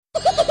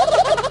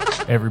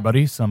Hey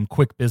everybody, some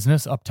quick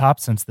business up top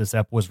since this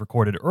ep was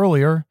recorded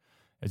earlier.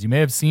 As you may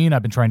have seen,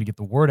 I've been trying to get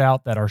the word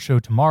out that our show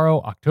tomorrow,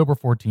 October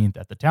 14th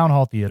at the Town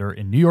Hall Theater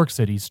in New York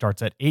City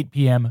starts at 8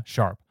 p.m.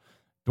 sharp.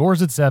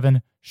 Doors at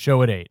 7,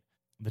 show at 8.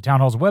 The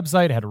Town Hall's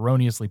website had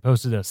erroneously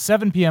posted a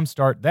 7 p.m.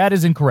 start. That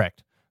is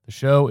incorrect. The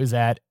show is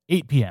at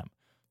 8 p.m.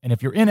 And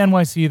if you're in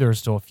NYC, there are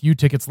still a few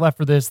tickets left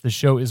for this. The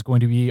show is going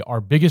to be our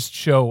biggest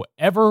show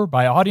ever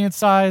by audience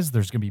size.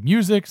 There's going to be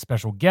music,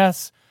 special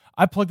guests.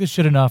 I plug this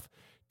shit enough.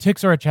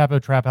 Ticks are at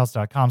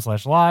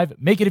chapotraphouse.com/live.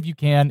 Make it if you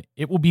can.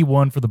 It will be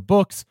one for the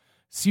books.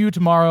 See you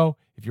tomorrow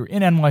if you're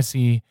in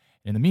NYC.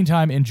 In the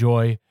meantime,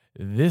 enjoy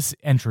this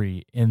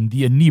entry in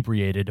the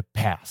Inebriated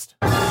past.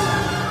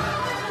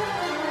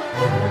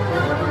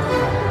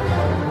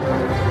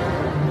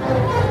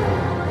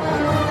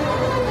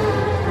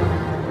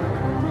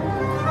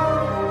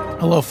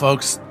 Hello,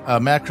 folks.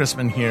 Matt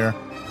Chrisman here,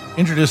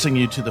 introducing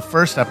you to the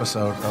first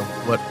episode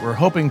of what we're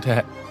hoping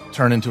to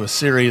turn into a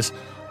series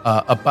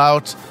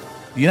about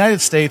the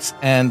United States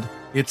and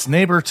its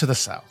neighbor to the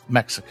south,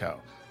 Mexico.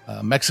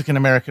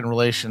 Mexican-American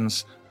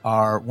relations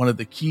are one of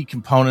the key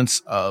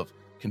components of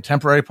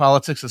contemporary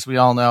politics, as we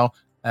all know,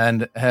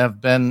 and have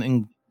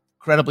been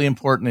incredibly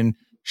important in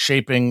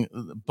shaping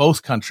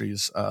both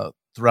countries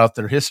throughout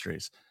their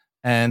histories.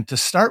 And to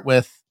start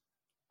with,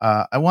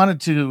 I wanted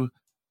to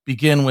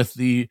begin with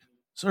the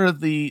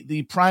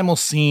primal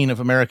scene of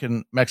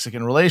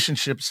American-Mexican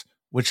relationships,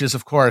 which is,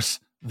 of course,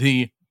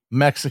 the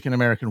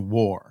Mexican-American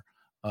War.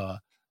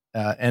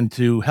 And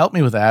to help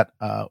me with that,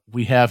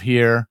 we have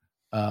here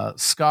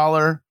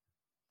scholar,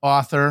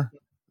 author,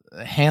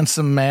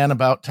 handsome man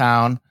about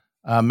town,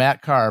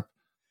 Matt Karp,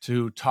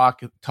 to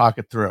talk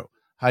it through.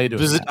 How you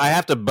doing? I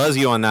have to buzz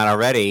you on that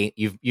already.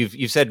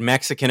 You've said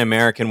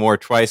Mexican-American War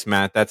twice,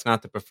 Matt. That's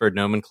not the preferred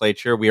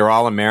nomenclature. We are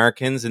all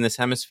Americans in this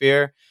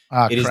hemisphere.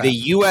 It is the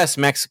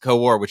U.S.-Mexico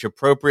War, which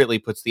appropriately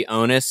puts the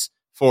onus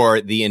for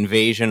the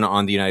invasion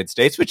on the United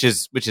States, which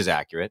is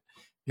accurate.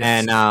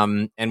 Yes.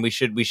 And we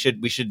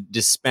should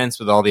dispense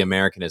with all the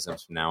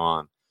Americanisms from now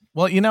on.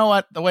 Well, you know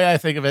what? The way I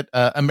think of it,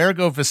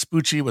 Amerigo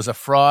Vespucci was a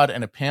fraud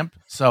and a pimp.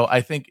 So I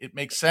think it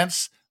makes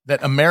sense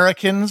that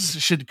Americans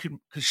should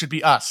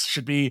be us,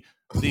 should be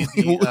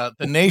the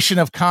nation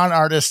of con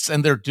artists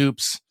and their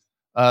dupes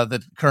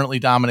that currently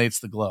dominates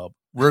the globe.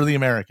 We're the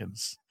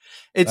Americans.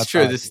 It's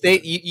true. The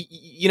state,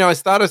 you know,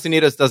 Estados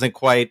Unidos doesn't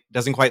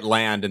quite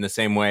land in the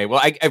same way.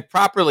 Well, I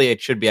properly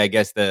it should be, I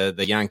guess, the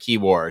Yankee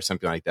War or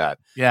something like that.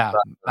 Yeah,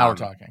 now we're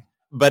talking.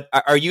 But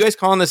are you guys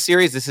calling this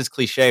series? This is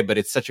cliche, but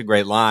it's such a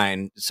great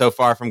line. So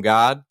far from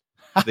God,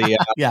 the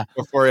yeah,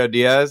 Porfirio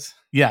Diaz.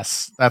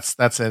 Yes,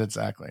 that's it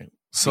exactly.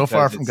 So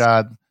far from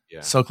God,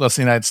 so close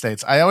to the United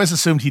States. I always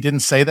assumed he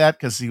didn't say that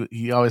because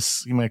he always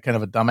seemed like kind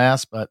of a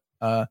dumbass. But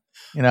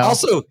you know,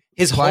 also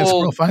his blind whole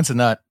squirrel finds a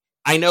nut.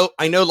 I know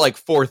like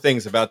four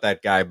things about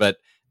that guy, but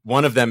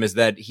one of them is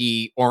that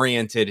he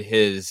oriented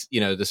his,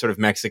 the sort of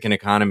Mexican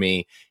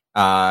economy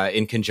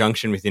in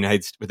conjunction with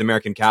with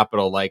American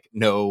capital like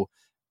no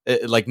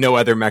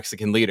other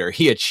Mexican leader.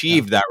 He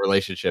achieved that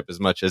relationship as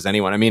much as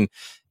anyone. I mean,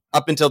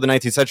 up until the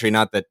 19th century,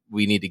 not that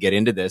we need to get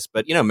into this,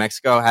 but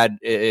Mexico had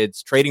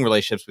its trading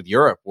relationships with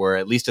Europe were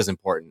at least as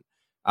important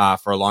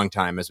for a long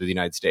time as with the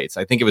United States.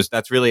 I think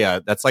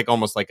that's like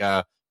almost like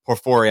a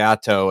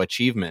Porfiriato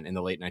achievement in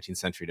the late 19th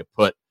century to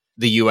put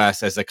the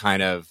U.S. as a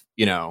kind of,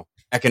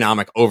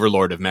 economic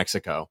overlord of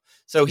Mexico.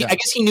 So I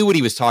guess he knew what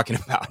he was talking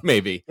about,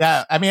 maybe.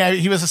 Yeah, I mean,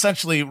 he was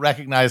essentially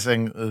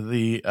recognizing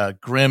the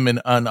grim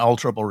and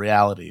unalterable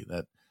reality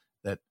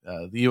that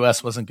the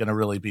U.S. wasn't going to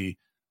really be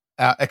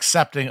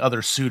accepting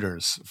other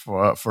suitors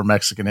for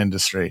Mexican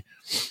industry.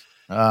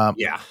 But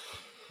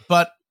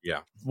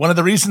one of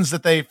the reasons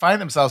that they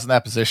find themselves in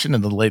that position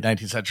in the late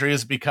 19th century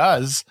is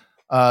because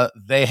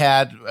they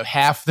had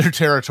half their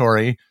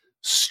territory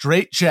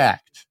straitjacked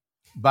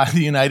by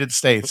the United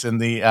States in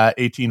the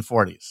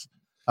 1840s,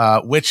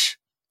 which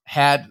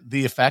had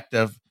the effect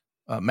of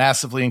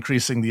massively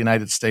increasing the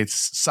United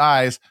States'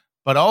 size,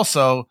 but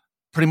also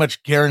pretty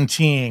much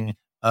guaranteeing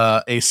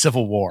a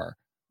civil war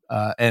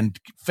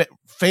and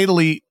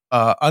fatally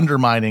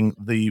undermining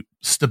the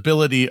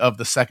stability of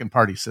the second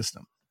party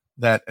system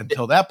that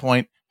until that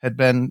point had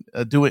been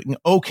doing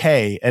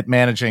okay at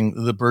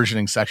managing the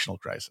burgeoning sectional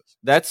crisis.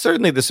 That's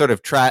certainly the sort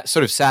of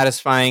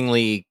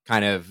satisfyingly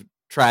kind of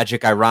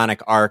tragic,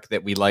 ironic arc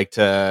that we like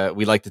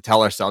to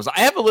tell ourselves.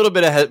 I have a little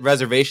bit of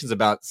reservations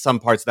about some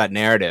parts of that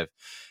narrative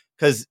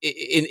because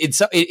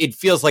it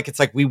feels like it's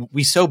like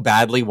we so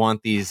badly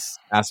want these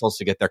assholes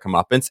to get their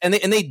comeuppance, and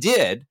they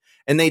did.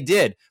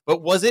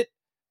 But was it?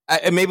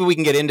 Maybe we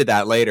can get into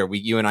that later.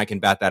 You and I can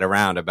bat that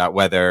around about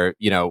whether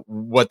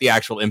what the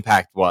actual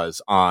impact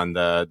was on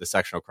the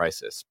sectional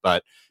crisis.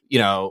 But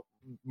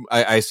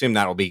I assume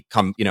that'll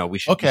become we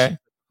should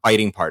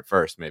fighting part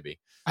first, maybe.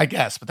 I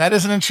guess, but that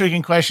is an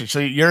intriguing question. So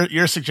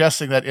you're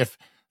suggesting that if,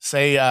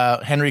 say,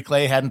 Henry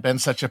Clay hadn't been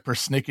such a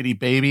persnickety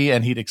baby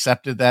and he'd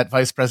accepted that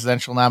vice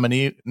presidential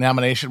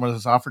nomination when it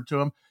was offered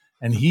to him,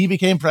 and he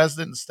became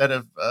president instead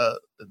of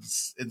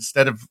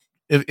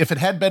if it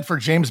had been for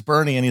James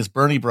Burney and his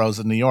Bernie Bros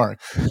in New York,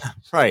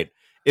 right?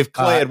 If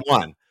Clay had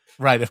won.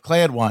 Right. If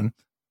Clay had won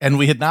and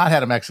we had not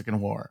had a Mexican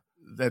War,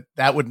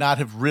 that would not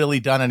have really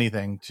done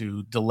anything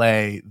to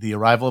delay the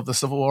arrival of the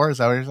Civil War. Is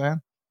that what you're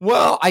saying?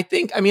 Well, I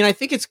think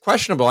it's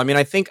questionable.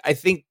 I think,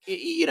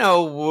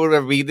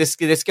 this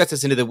gets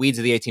us into the weeds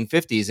of the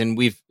 1850s, and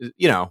we've,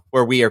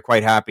 where we are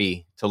quite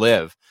happy to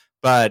live.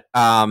 But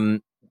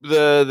the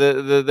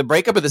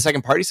breakup of the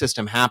second party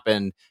system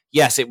happened.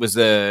 Yes, it was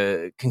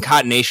a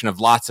concatenation of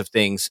lots of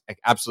things,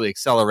 absolutely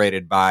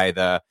accelerated by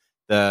the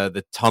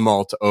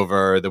tumult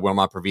over the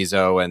Wilmot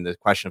Proviso and the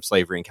question of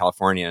slavery in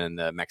California and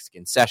the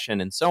Mexican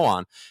Cession and so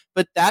on.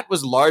 But that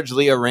was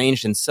largely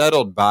arranged and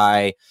settled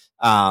by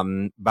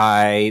the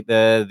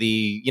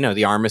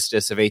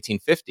armistice of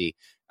 1850.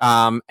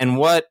 And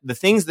what the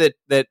things that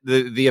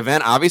the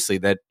event, obviously,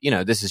 that,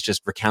 this is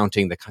just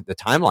recounting the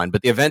timeline,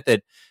 but the event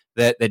that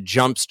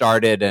jump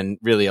started and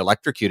really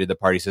electrocuted the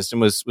party system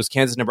was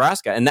Kansas,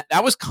 Nebraska. And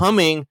that was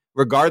coming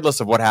regardless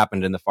of what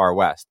happened in the far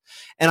West.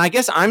 And I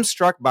guess I'm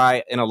struck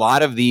by, in a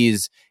lot of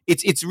these,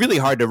 it's really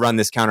hard to run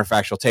this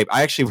counterfactual tape.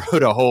 I actually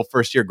wrote a whole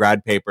first year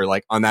grad paper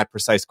like on that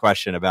precise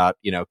question about,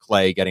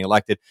 Clay getting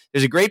elected.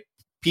 There's a great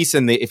piece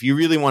if you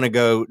really want to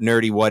go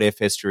nerdy what if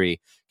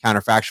history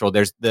counterfactual,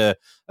 there's a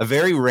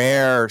very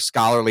rare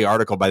scholarly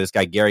article by this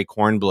guy Gary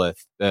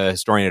Kornblith, the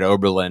historian at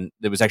Oberlin,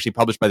 that was actually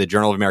published by the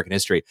Journal of American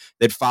History,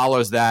 that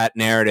follows that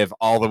narrative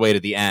all the way to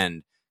the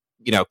end.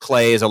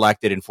 Clay is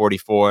elected in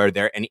 44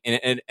 there, and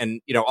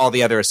all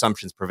the other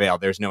assumptions prevail.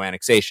 There's no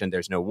annexation,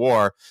 there's no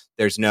war,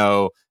 there's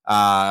no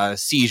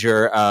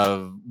seizure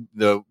of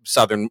the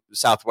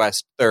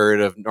southwest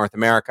third of North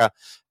America.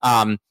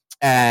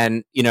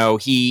 And,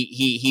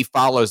 he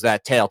follows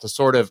that tale to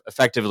sort of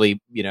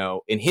effectively,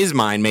 in his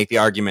mind, make the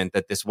argument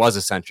that this was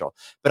essential.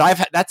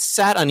 But that's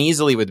sat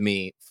uneasily with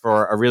me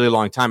for a really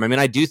long time.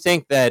 I do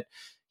think that,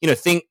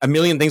 think a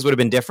million things would have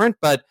been different,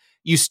 but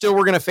you still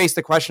were going to face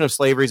the question of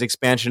slavery's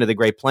expansion to the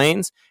Great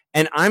Plains.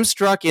 And I'm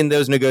struck in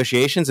those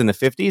negotiations in the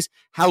 50s,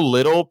 how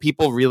little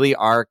people really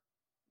are.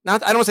 I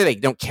don't want to say they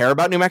don't care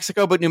about New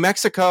Mexico, but New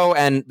Mexico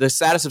and the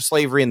status of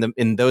slavery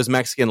in those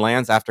Mexican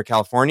lands after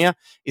California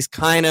is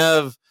kind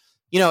of,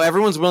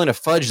 everyone's willing to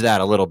fudge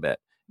that a little bit.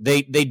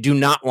 They do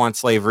not want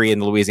slavery in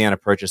the Louisiana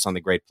Purchase on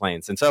the Great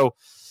Plains. And so,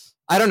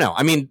 I don't know.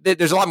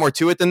 There's a lot more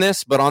to it than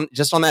this, but on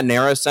that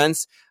narrow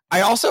sense, I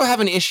also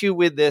have an issue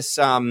with this,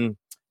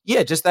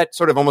 just that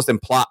sort of almost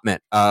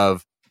implotment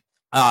of,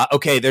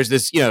 okay, there's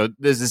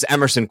this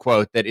Emerson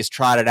quote that is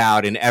trotted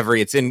out in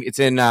it's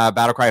in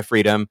Battle Cry of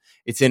Freedom.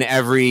 It's in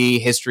every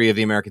history of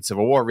the American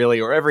Civil War,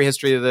 really, or every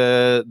history of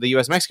the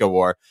U.S.-Mexico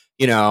War.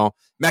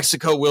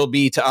 Mexico will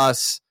be to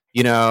us,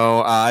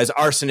 as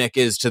arsenic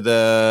is to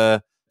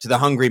the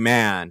hungry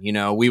man.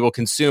 We will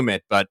consume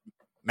it, but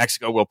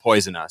Mexico will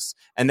poison us.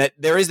 And that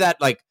there is that,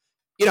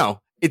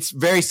 it's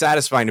very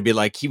satisfying to be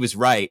like, he was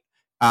right.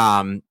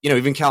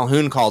 Even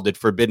Calhoun called it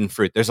forbidden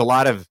fruit. There's a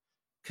lot of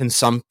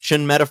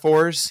consumption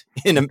metaphors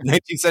in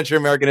 19th century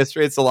American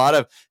history. It's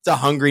a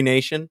hungry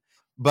nation,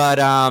 but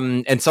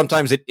and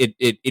sometimes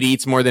it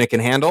eats more than it can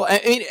handle.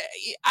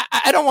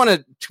 I don't want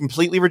to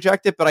completely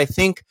reject it, but I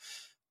think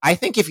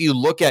if you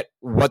look at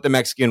what the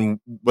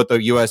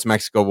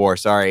U.S.-Mexico War,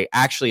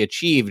 actually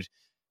achieved,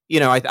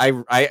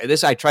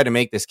 I try to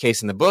make this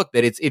case in the book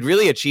that it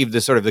really achieved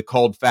the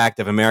cold fact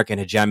of American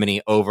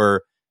hegemony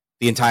over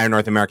the entire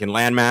North American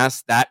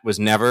landmass. That was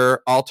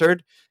never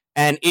altered.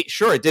 And it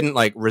didn't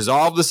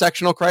resolve the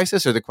sectional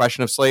crisis or the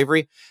question of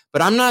slavery,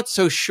 but I'm not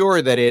so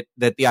sure that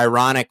the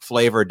ironic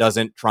flavor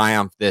doesn't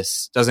triumph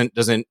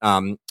doesn't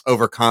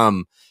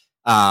overcome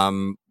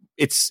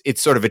its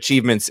sort of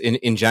achievements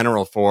in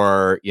general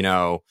for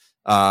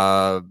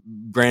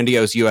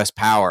grandiose U.S.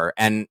 power,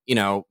 and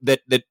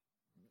that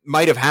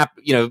might have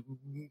happened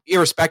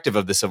irrespective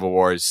of the Civil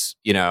War's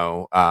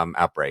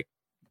outbreak.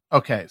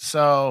 Okay,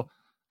 so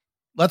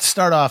let's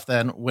start off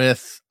then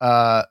with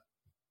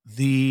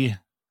the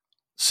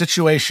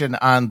situation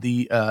on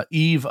the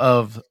eve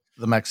of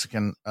the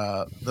Mexican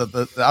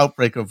the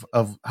outbreak of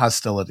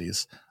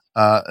hostilities,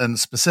 and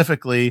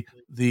specifically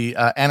the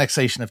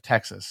annexation of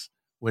Texas,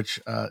 which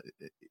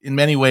in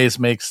many ways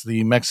makes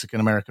the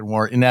Mexican-American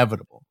War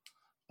inevitable.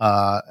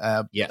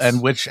 Yes.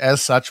 And which,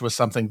 as such, was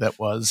something that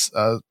was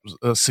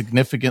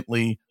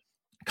significantly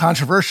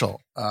controversial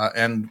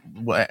and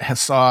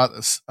saw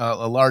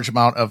a large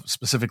amount of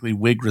specifically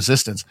Whig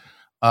resistance,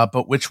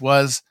 but which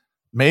was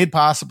made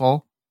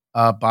possible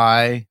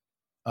by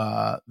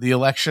the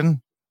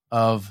election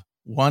of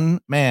one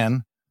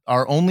man,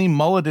 our only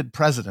mulleted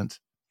president,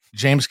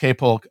 James K.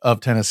 Polk of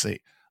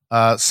Tennessee.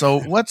 So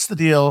what's the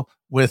deal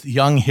with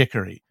Young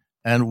Hickory,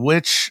 and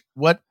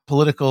what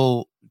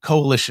political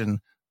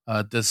coalition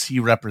does he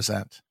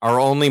represent? Our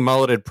only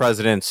mulleted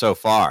president so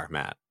far,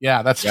 Matt.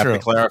 Yeah, that's true. Have to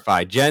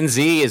clarify. Gen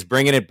Z is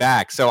bringing it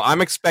back. So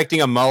I'm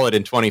expecting a mullet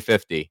in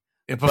 2050.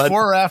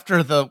 Before or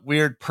after the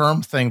weird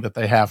perm thing that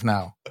they have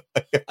now?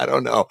 I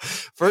don't know.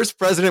 First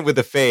president with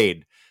a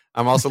fade.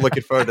 I'm also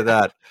looking forward to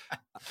that.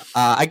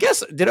 I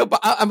guess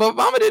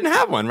Obama didn't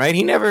have one, right?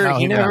 He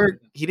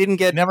didn't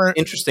get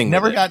interesting.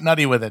 Never got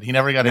nutty with it. He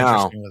never got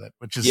interesting with it,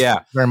 which is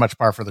very much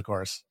par for the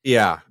course.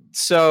 Yeah.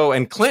 So,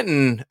 and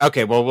Clinton,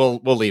 okay, well,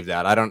 we'll leave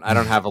that. I don't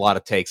have a lot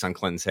of takes on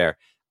Clinton's hair.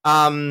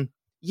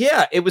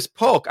 Yeah, it was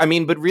Polk. I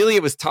mean, but really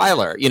it was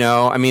Tyler,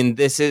 I mean,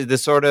 this is the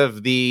sort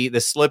of the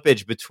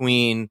slippage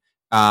between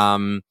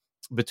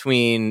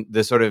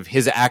the sort of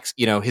his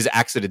his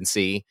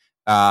accidency,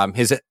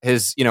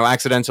 his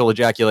accidental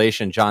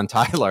ejaculation, John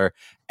Tyler,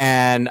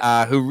 and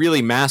who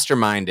really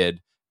masterminded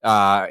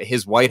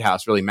his White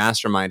House really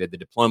masterminded the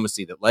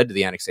diplomacy that led to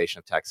the annexation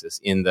of Texas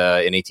in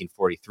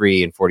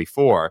 1843 and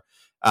 44.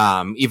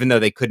 Even though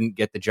they couldn't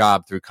get the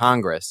job through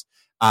Congress,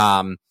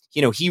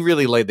 he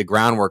really laid the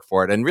groundwork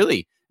for it. And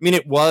really, I mean,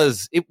 it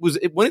was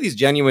one of these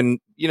genuine,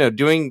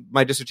 doing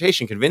my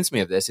dissertation convinced me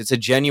of this. It's a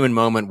genuine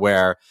moment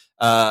where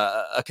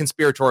a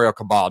conspiratorial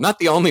cabal, not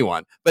the only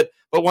one, but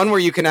one where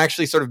you can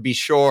actually sort of be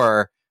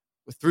sure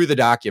through the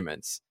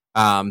documents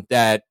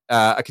that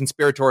a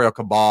conspiratorial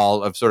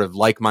cabal of sort of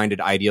like-minded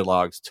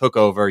ideologues took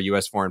over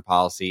U.S. foreign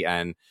policy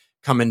and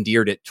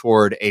commandeered it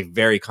toward a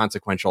very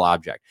consequential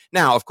object.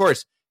 Now, of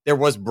course, there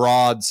was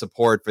broad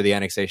support for the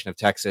annexation of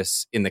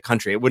Texas in the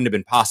country. It wouldn't have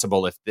been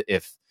possible if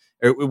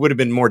it would have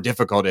been more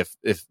difficult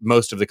if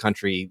most of the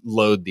country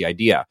loathed the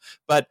idea.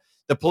 But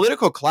the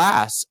political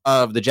class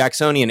of the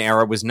Jacksonian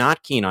era was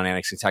not keen on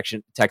annexing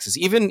Texas.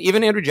 Even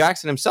Andrew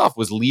Jackson himself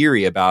was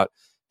leery about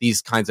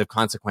these kinds of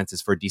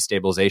consequences for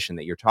destabilization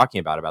that you're talking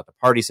about the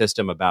party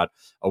system, about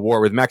a war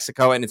with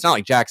Mexico. And it's not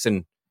like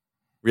Jackson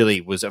really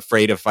was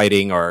afraid of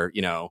fighting or,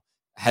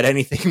 had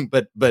anything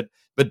but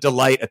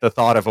delight at the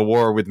thought of a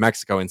war with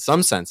Mexico in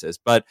some senses.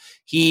 But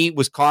he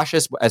was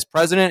cautious as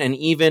president, and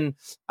even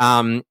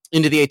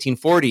into the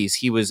 1840s,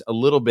 he was a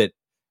little bit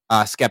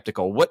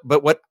skeptical. What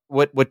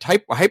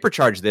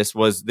hypercharged this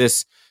was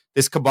this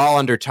cabal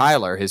under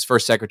Tyler, his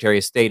first Secretary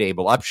of State,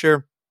 Abel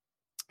Upshur,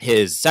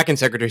 his second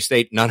Secretary of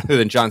State, none other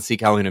than John C.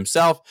 Calhoun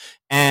himself,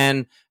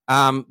 and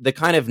the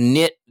kind of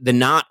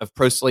knot of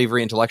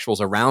pro-slavery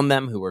intellectuals around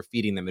them who were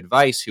feeding them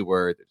advice, who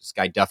were this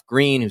guy Duff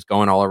Green, who's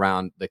going all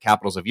around the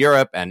capitals of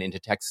Europe and into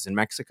Texas and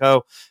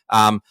Mexico.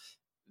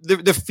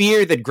 The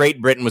fear that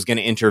Great Britain was going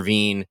to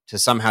intervene to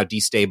somehow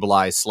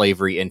destabilize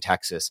slavery in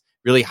Texas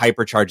really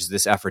hypercharges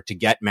this effort to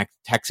get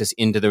Texas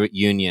into the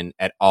Union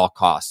at all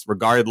costs,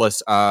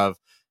 regardless of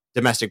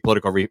domestic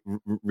political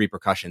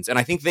repercussions. And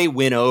I think they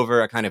win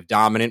over a kind of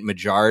dominant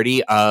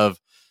majority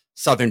of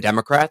Southern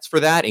Democrats for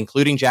that,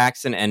 including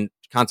Jackson and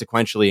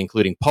consequentially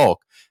including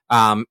Polk.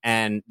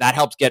 And that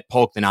helps get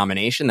Polk the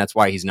nomination. That's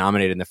why he's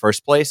nominated in the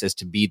first place, as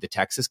to be the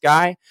Texas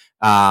guy.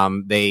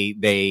 The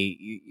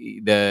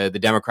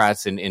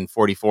Democrats in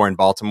 44 in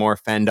Baltimore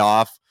fend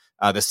off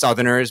the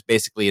Southerners,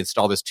 basically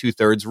install this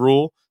 2/3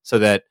 rule so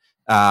that,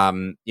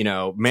 Van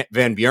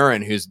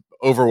Buren, who's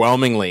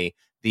overwhelmingly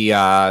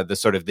the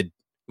sort of the,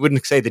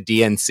 wouldn't say the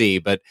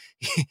DNC, but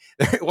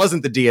it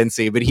wasn't the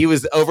DNC, but he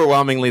was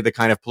overwhelmingly the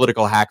kind of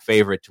political hack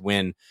favorite to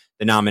win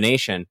the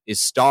nomination, is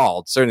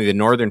stalled. Certainly the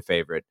Northern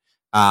favorite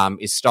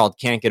is stalled,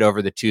 can't get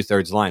over the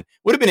 2/3 line.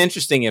 Would have been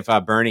interesting if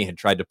Bernie had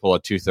tried to pull a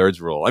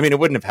 2/3 rule. I mean, it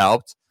wouldn't have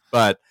helped,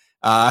 but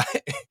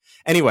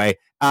anyway,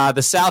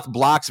 the South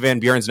blocks Van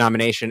Buren's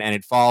nomination, and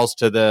it falls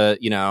to the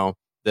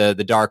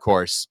dark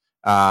horse,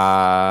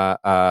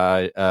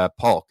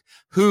 Polk,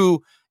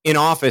 who in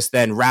office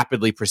then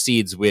rapidly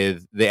proceeds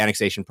with the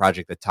annexation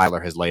project that Tyler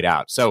has laid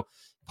out. So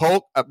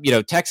Polk,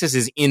 Texas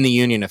is in the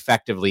Union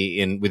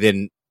effectively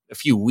within a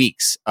few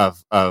weeks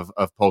of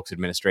Polk's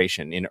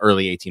administration in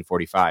early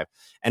 1845.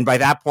 And by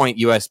that point,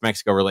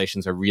 U.S.-Mexico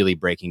relations are really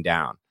breaking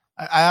down.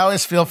 I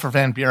always feel for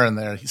Van Buren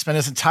there. He spent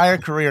his entire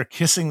career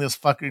kissing those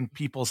fucking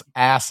people's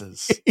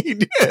asses. He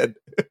did.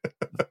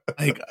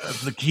 Like,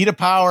 the key to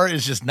power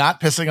is just not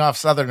pissing off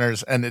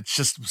Southerners, and it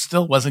just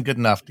still wasn't good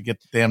enough to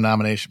get the damn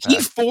nomination passed.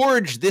 He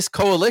forged this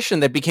coalition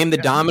that became the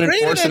dominant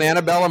force in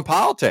antebellum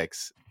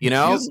politics.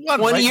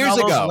 20 years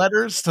ago,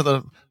 letters to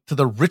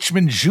the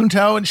Richmond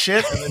Junto and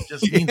shit, and it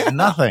just means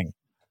nothing.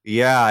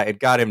 Yeah, it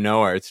got him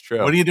nowhere. It's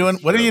true. What are you doing?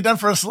 What have you done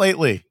for us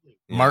lately,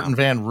 Martin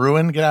Van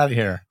Ruin? Get out of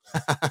here.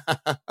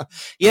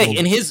 Yeah,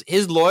 and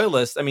his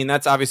loyalists. I mean,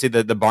 that's obviously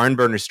the barn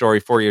burner story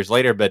 4 years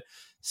later. But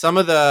some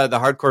of the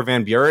hardcore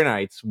Van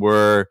Burenites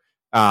were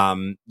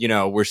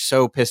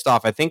so pissed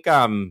off. I think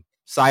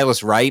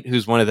Silas Wright,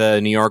 who's one of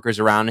the New Yorkers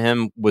around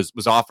him, was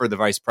offered the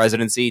vice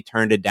presidency,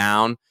 turned it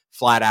down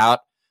flat out,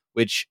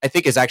 which I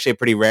think is actually a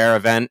pretty rare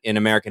event in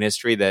American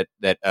history, that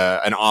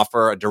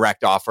a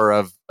direct offer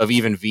of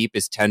even Veep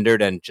is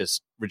tendered and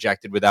just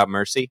rejected without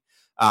mercy,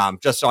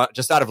 just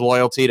out of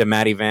loyalty to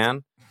Matty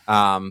Van.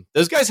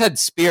 Those guys had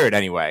spirit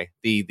anyway.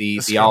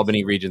 The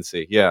Albany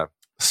Regency, yeah.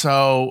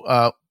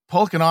 So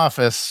Polk in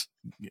office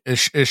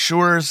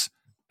assures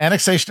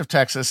annexation of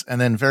Texas, and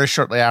then very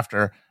shortly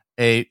after,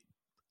 a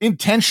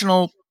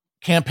intentional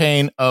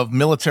campaign of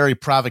military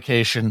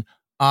provocation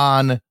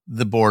on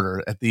the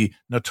border at the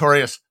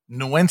notorious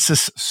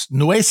Nueces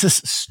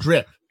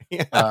Strip.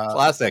 Yeah,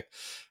 classic.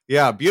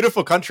 Yeah,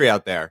 beautiful country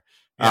out there.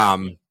 Yeah.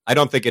 I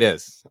don't think it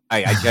is.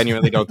 I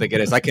genuinely don't think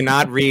it is. I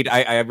cannot read.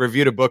 I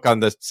reviewed a book on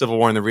the Civil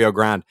War in the Rio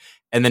Grande,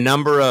 and the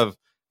number of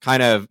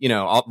kind of,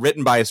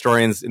 written by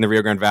historians in the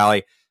Rio Grande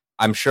Valley,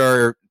 I'm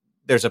sure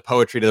there's a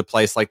poetry to the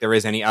place like there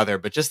is any other,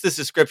 but just this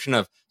description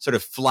of sort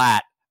of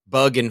flat,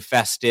 bug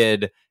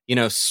infested,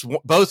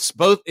 both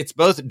it's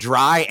both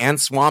dry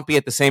and swampy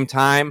at the same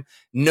time.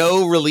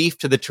 No relief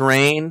to the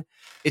terrain.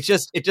 It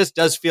just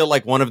does feel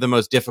like one of the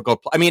most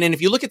difficult. I mean, and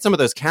if you look at some of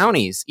those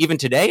counties, even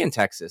today in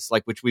Texas,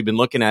 like which we've been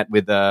looking at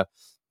with the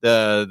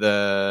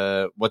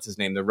what's his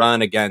name, the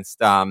run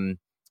against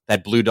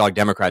that Blue Dog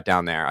Democrat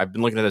down there. I've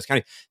been looking at those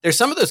counties. There's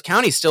some of those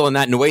counties still in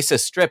that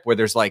Nueces Strip where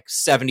there's like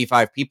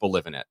 75 people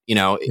live in it.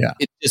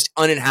 It's just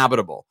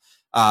uninhabitable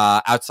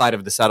outside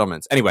of the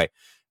settlements. Anyway,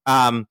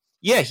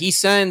 he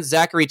sends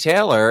Zachary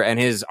Taylor and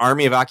his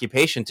army of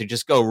occupation to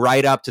just go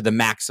right up to the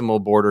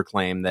maximal border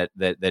claim that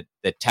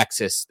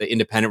Texas, the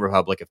independent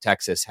Republic of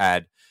Texas,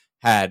 had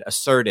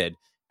asserted.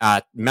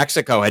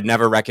 Mexico had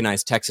never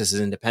recognized Texas's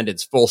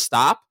independence, full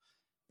stop.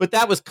 But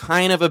that was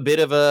kind of a bit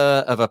of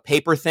a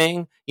paper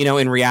thing.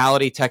 In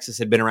reality, Texas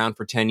had been around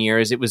for 10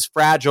 years. It was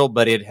fragile,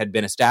 but it had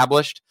been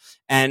established.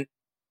 And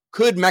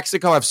could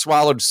Mexico have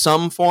swallowed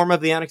some form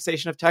of the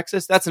annexation of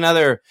Texas? That's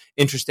another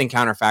interesting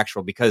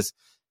counterfactual, because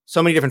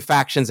so many different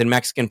factions in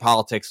Mexican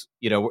politics,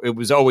 it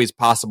was always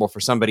possible for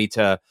somebody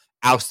to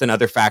oust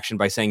another faction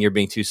by saying you're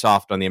being too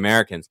soft on the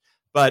Americans.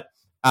 But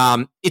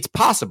it's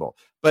possible.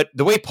 But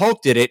the way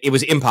Polk did it, it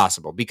was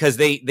impossible, because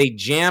they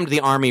jammed the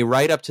army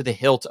right up to the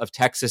hilt of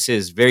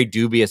Texas's very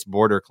dubious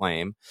border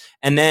claim.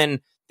 And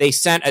then they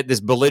sent this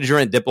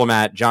belligerent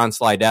diplomat, John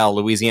Slidell,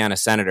 Louisiana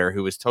senator,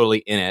 who was totally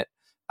in it.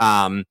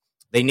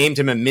 They named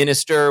him a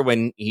minister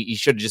when he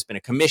should have just been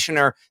a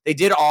commissioner. They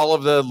did all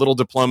of the little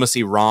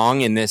diplomacy wrong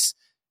in this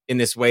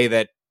way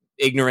that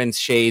ignorance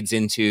shades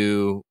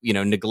into,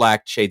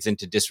 neglect, shades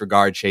into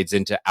disregard, shades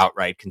into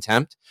outright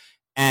contempt.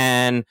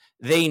 And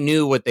they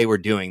knew what they were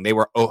doing. They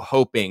were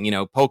hoping,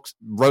 Polk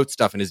wrote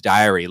stuff in his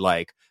diary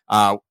like,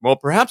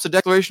 perhaps a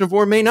declaration of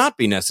war may not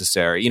be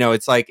necessary.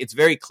 It's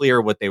very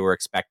clear what they were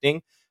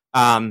expecting.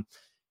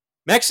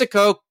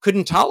 Mexico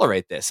couldn't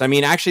tolerate this. I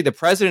mean, actually, the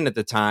president at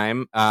the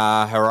time,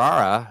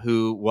 Herrera,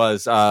 who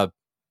was, I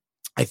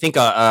think,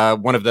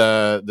 one of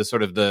the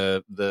sort of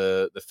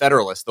the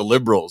Federalists, the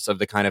liberals of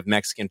the kind of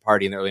Mexican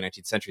party in the early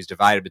 19th century, is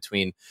divided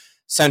between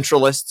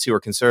centralists who are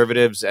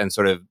conservatives and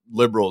sort of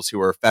liberals who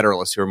are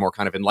federalists, who are more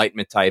kind of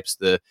Enlightenment types.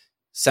 The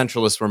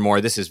centralists were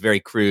more, this is very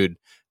crude,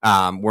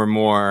 were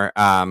more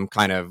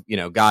kind of,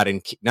 God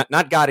and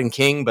not God and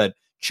king, but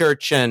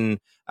church and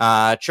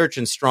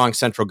strong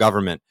central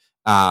government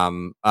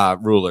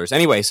rulers.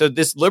 Anyway, so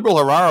this liberal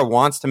Herrera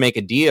wants to make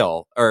a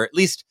deal, or at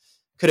least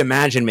could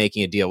imagine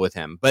making a deal with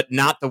him, but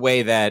not the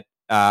way that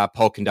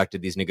Polk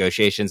conducted these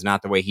negotiations,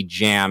 not the way he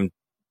jammed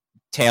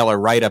Taylor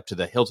right up to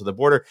the hilt of the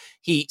border.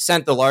 He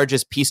sent the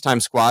largest peacetime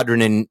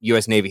squadron in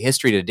U.S. Navy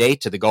history to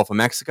date to the Gulf of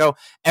Mexico.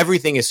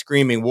 Everything is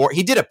screaming war.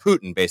 He did a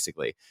Putin,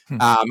 basically.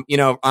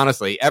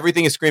 Honestly,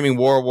 everything is screaming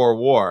war, war,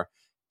 war.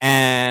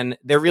 And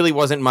there really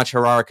wasn't much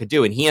Herrera could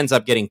do. And he ends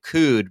up getting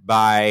cooed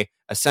by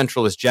a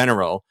centralist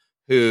general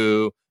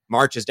who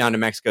marches down to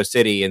Mexico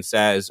City and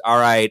says, all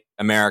right,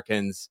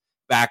 Americans,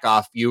 back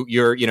off.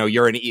 You're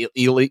an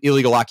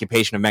illegal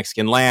occupation of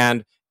Mexican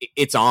land.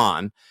 It's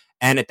on.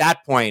 And at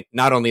that point,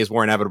 not only is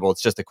war inevitable,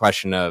 it's just a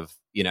question of,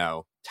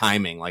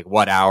 timing, like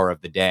what hour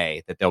of the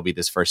day that there'll be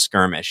this first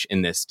skirmish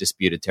in this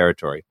disputed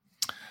territory.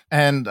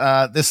 And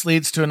this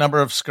leads to a number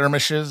of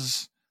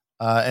skirmishes.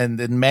 And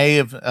in May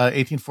of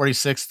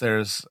 1846,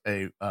 there's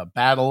a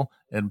battle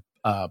in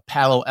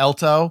Palo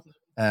Alto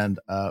and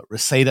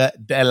Reseda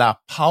de la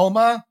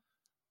Palma,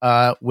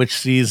 which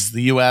sees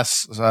the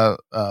U.S.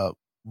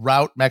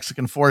 Rout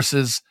Mexican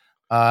forces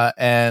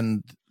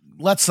and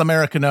lets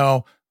America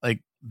know,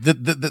 like,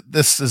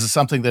 this is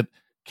something that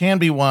can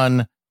be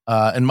won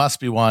and must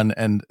be won.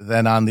 And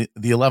then on the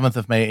 11th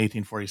of May,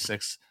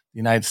 1846, the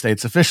United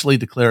States officially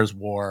declares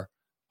war.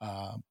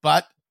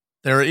 But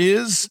there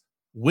is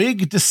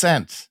Whig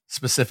dissent,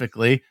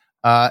 specifically,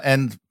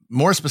 and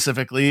more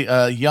specifically,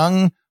 a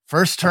young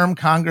first-term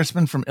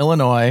congressman from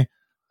Illinois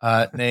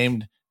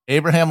named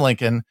Abraham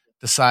Lincoln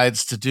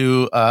decides to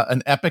do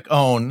an epic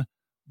own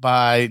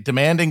by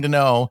demanding to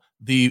know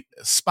the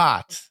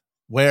spot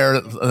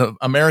where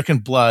American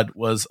blood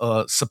was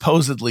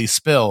supposedly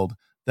spilled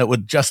that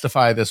would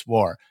justify this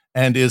war,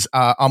 and is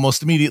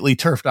almost immediately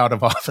turfed out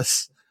of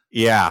office.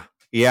 Yeah.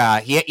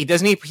 He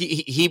doesn't.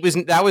 He was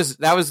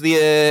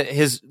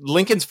his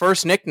Lincoln's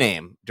first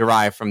nickname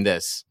derived from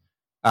this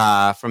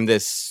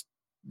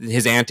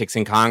his antics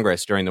in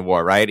Congress during the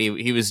war. Right.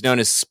 He was known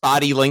as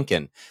Spotty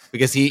Lincoln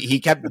because he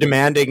kept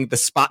demanding the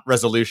spot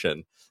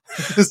resolution.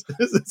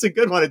 It's a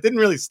good one. It didn't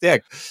really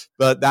stick,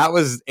 but that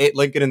was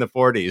Lincoln in the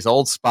 40s.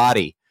 Old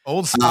Spotty.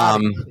 Old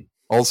Spotty.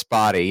 Old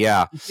Spotty.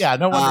 Yeah. Yeah.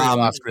 No wonder he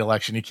lost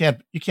re-election. You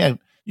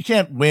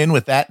can't win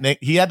with that.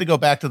 He had to go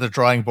back to the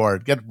drawing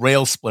board, get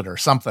rail splitter,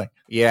 something.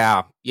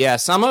 Yeah.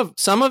 Some of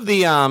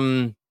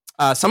the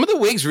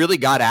Whigs really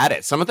got at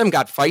it. Some of them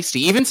got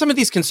feisty. Even some of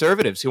these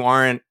conservatives who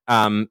aren't,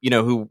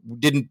 who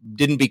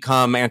didn't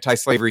become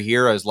anti-slavery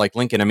heroes like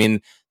Lincoln. I mean,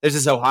 there's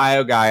this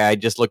Ohio guy. I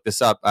just looked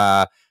this up.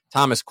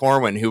 Thomas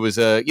Corwin, who was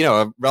a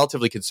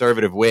relatively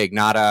conservative Whig,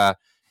 not a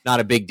not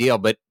a big deal.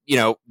 But,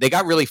 they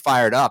got really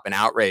fired up and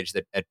outraged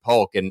at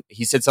Polk. And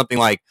he said something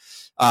like,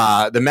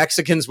 the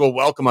Mexicans will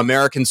welcome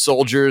American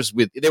soldiers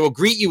they will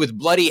greet you with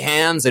bloody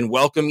hands and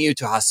welcome you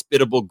to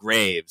hospitable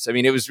graves. I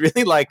mean, it was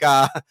really like,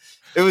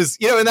 it was,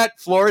 in that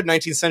florid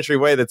 19th century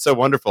way that's so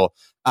wonderful.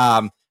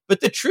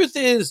 But the truth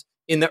is,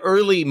 in the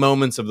early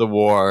moments of the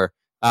war,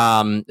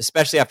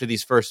 especially after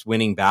these first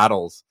winning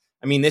battles,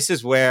 I mean, this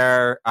is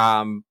where,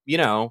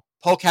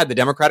 Polk had the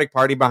Democratic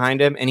Party behind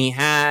him, and he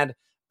had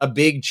a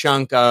big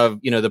chunk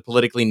of, the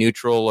politically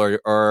neutral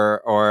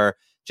or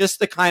just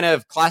the kind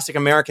of classic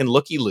American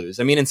looky-loos.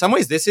 I mean, in some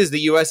ways, this is the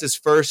U.S.'s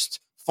first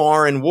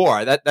foreign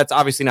war. That's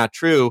obviously not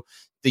true.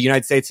 The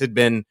United States had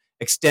been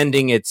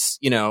extending its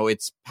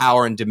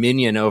power and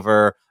dominion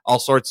over all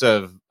sorts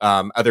of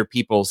other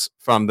peoples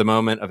from the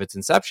moment of its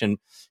inception,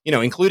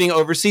 including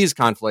overseas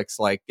conflicts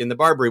like in the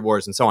Barbary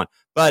Wars and so on.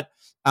 But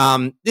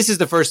this is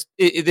the first.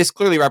 This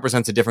clearly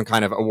represents a different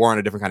kind of a war on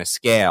a different kind of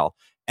scale.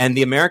 And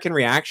the American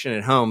reaction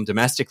at home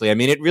domestically, I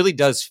mean, it really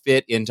does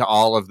fit into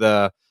all of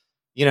the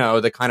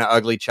the kind of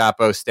ugly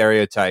Chapo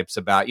stereotypes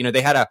about,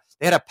 they had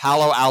a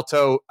Palo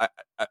Alto.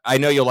 I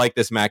know you'll like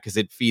this, Matt, because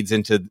it feeds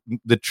into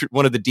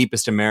one of the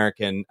deepest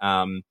American,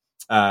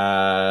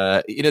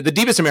 the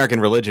deepest American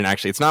religion.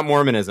 Actually, it's not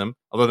Mormonism,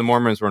 although the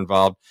Mormons were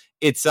involved.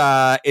 It's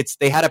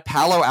they had a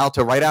Palo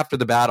Alto right after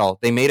the battle.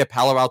 They made a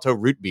Palo Alto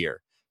root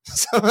beer.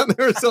 So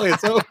they were silly.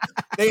 So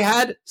they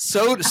had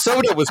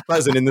soda was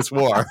present in this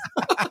war.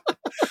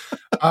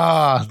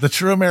 The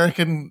true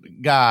American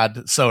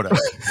god, soda.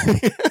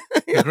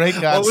 The great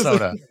god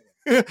soda.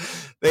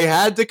 They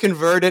had to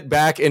convert it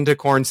back into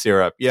corn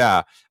syrup.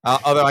 Yeah.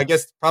 Although I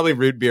guess probably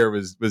root beer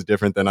was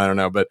different than, I don't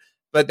know. But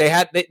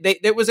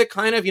there was a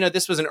kind of,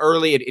 this was an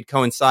early, it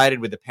coincided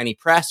with the penny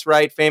press,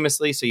 right?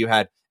 Famously. So you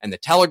had, and the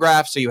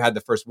telegraph. So you had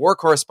the first war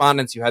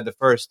correspondence. You had the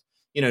first,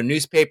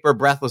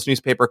 breathless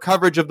newspaper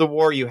coverage of the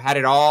war. You had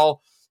it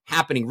all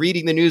happening,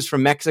 reading the news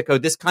from Mexico.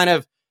 This kind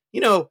of,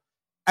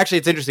 actually,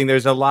 it's interesting.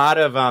 There's a lot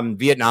of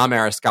Vietnam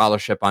era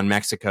scholarship on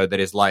Mexico that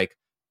is like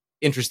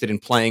interested in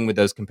playing with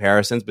those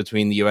comparisons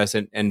between the U.S.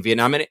 and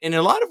Vietnam. And in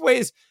a lot of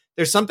ways,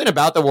 there's something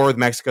about the war with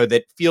Mexico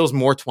that feels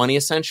more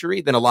 20th century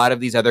than a lot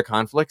of these other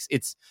conflicts.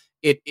 It's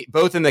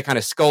both in the kind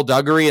of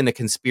skullduggery and the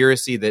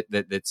conspiracy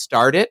that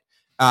started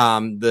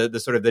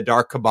the sort of the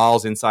dark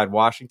cabals inside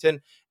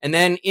Washington, and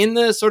then in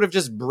the sort of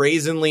just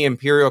brazenly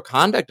imperial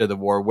conduct of the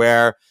war,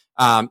 where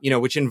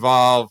which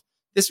involve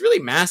this really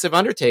massive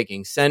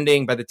undertaking,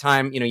 sending, by the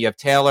time, you have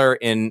Taylor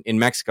in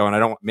Mexico,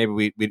 and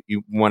maybe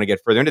you want to get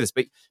further into this,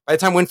 but by the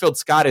time Winfield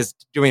Scott is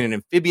doing an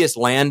amphibious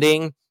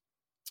landing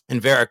in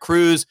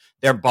Veracruz,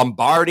 they're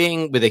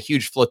bombarding with a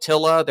huge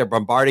flotilla. They're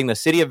bombarding the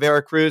city of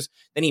Veracruz.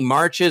 Then he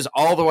marches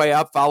all the way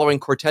up, following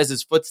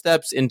Cortez's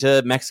footsteps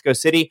into Mexico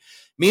City.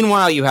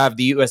 Meanwhile, you have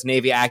the U.S.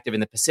 Navy active in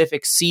the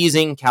Pacific,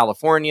 seizing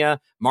California,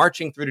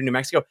 marching through to New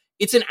Mexico.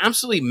 It's an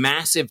absolutely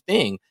massive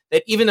thing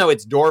that, even though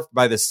it's dwarfed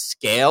by the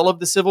scale of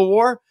the Civil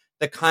War,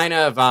 the kind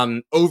of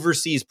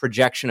overseas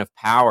projection of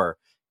power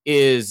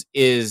is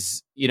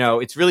it's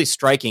really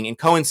striking and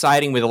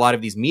coinciding with a lot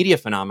of these media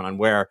phenomenon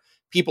where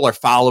people are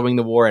following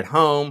the war at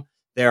home.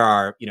 There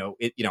are,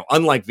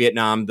 unlike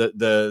Vietnam,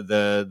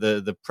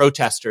 the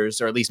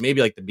protesters, or at least maybe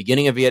like the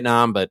beginning of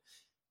Vietnam, but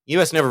the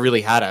U.S. never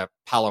really had a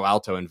Palo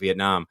Alto in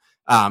Vietnam.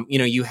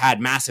 You had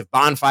massive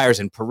bonfires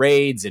and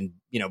parades and,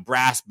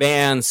 brass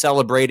bands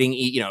celebrating,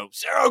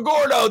 Cerro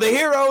Gordo, the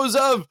heroes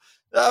of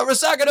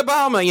Resaca de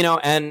Palma,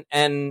 and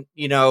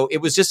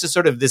it was just a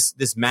sort of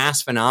this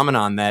mass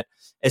phenomenon that,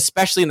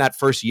 especially in that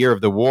first year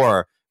of the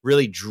war,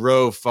 really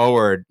drove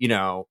forward,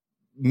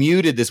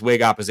 muted this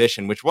Whig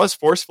opposition, which was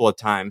forceful at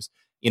times,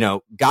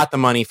 got the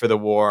money for the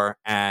war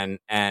and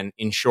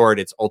ensured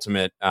its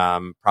ultimate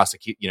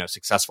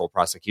successful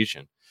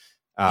prosecution.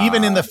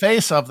 Even in the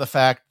face of the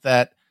fact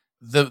that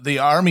the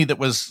army that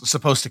was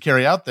supposed to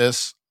carry out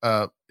this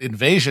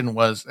invasion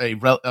was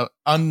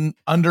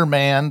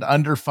undermanned,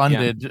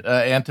 underfunded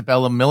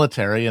antebellum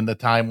military in the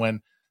time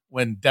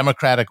when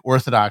democratic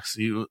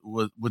orthodoxy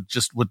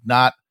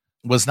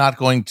was not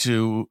going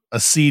to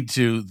accede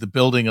to the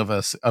building of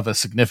a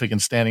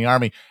significant standing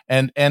army,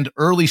 and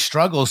early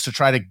struggles to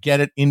try to get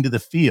it into the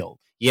field.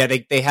 Yeah,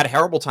 they had a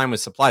horrible time with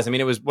supplies. I mean,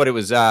 it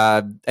was.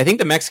 I think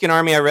the Mexican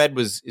army I read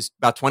is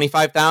about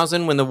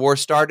 25,000 when the war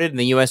started, and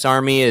the U.S.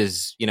 Army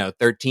is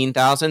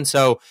 13,000.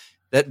 So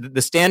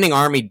the standing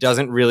army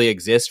doesn't really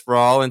exist for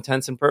all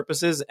intents and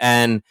purposes,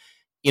 and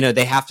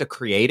they have to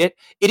create it.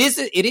 It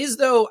is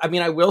though. I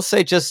mean, I will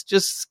say, just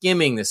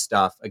skimming this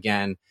stuff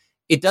again,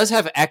 it does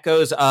have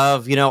echoes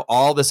of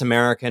all this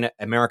America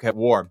at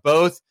war,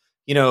 both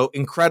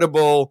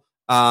incredible.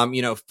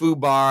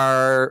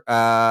 FUBAR,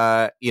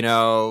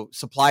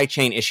 supply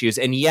chain issues.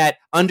 And yet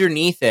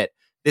underneath it,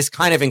 this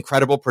kind of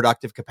incredible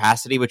productive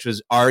capacity, which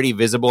was already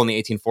visible in the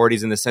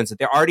 1840s in the sense that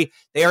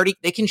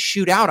they can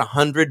shoot out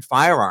 100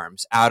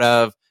 firearms out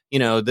of,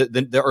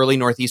 the early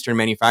Northeastern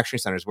manufacturing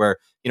centers where,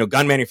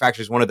 gun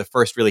manufacture is one of the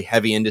first really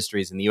heavy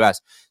industries in the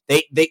US.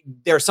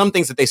 There are some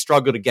things that they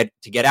struggle to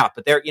get out,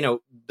 but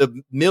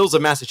the mills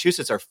of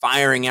Massachusetts are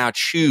firing out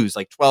shoes,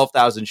 like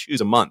 12,000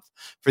 shoes a month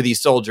for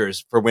these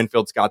soldiers for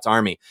Winfield Scott's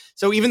army.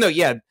 So even though,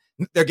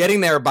 they're getting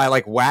there by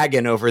like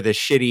wagon over this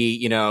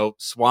shitty,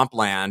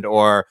 swampland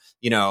or,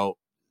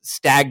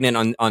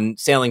 stagnant on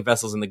sailing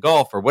vessels in the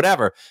Gulf or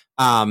whatever.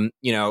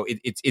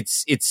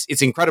 It's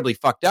incredibly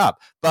fucked up,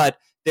 but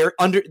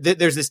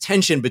there's this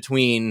tension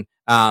between,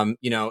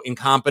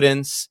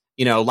 incompetence,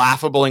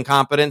 laughable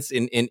incompetence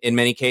in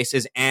many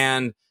cases,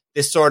 and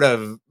this sort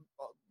of,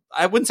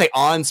 I wouldn't say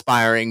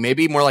awe-inspiring,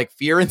 maybe more like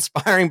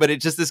fear-inspiring, but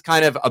it's just this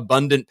kind of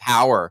abundant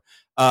power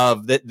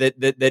of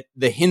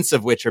the hints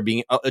of which are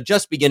being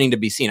just beginning to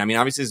be seen. I mean,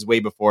 obviously, this is way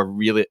before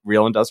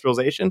real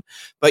industrialization,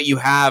 but you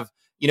have,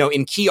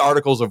 in key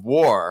articles of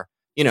war,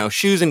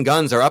 shoes and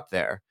guns are up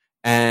there,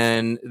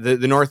 and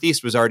the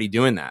Northeast was already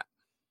doing that.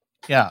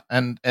 Yeah,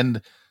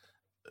 and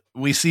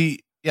we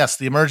see, yes,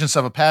 the emergence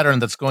of a pattern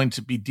that's going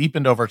to be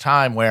deepened over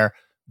time, where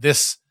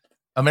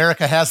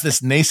America has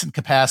this nascent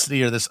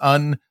capacity, or this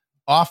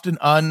often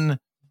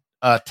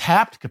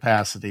untapped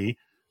capacity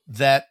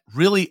that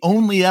really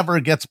only ever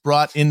gets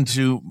brought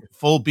into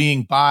full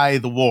being by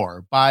the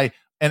war,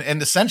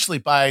 and essentially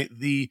by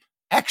the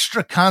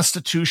extra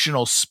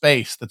constitutional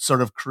space that's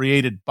sort of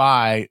created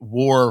by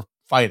war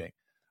fighting,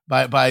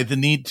 by the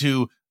need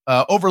to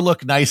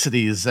overlook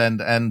niceties and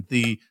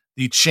the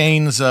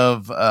chains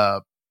of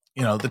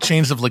the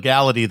chains of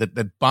legality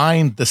that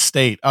bind the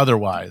state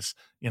otherwise,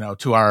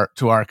 to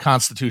our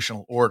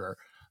constitutional order,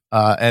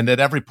 and at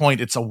every point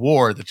it's a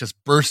war that just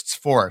bursts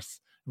forth,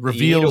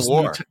 reveals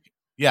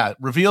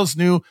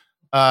new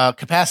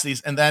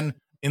capacities, and then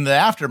in the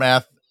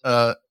aftermath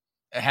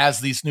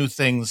has these new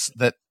things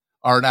that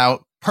are now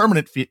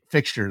permanent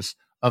fixtures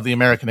of the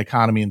American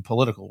economy and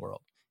political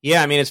world.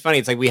 Yeah, I mean, it's funny.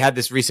 It's like we had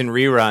this recent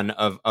rerun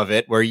of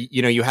it where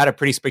you had a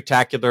pretty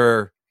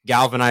spectacular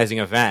galvanizing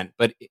event,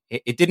 but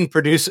it didn't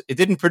produce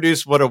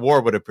what a war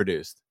would have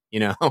produced,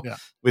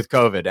 with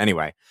COVID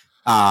anyway.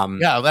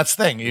 That's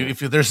the thing. If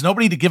there's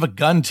nobody to give a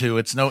gun to,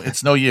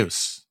 it's no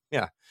use.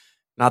 Yeah,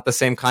 not the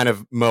same kind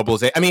of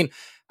mobilization. I mean,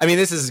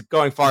 this is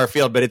going far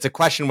afield, but it's a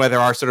question whether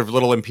our sort of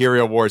little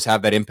imperial wars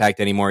have that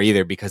impact anymore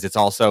either, because it's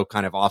also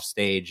kind of off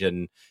stage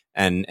and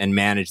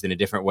managed in a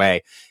different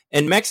way.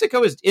 And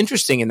Mexico is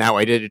interesting in that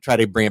way, to try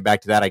to bring it back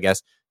to that, I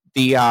guess.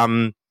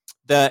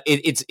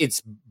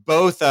 It's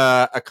both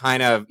a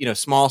kind of,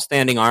 small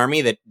standing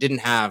army that didn't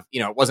have,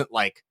 it wasn't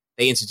like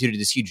they instituted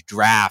this huge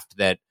draft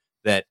that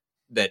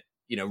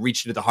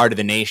reached into the heart of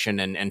the nation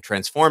and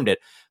transformed it.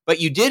 But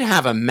you did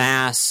have a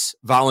mass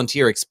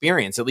volunteer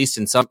experience, at least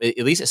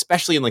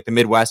especially in like the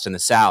Midwest and the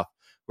South,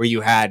 where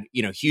you had,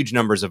 huge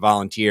numbers of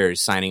volunteers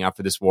signing up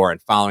for this war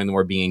and following the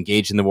war, being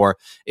engaged in the war.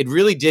 It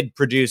really did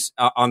produce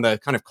on the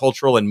kind of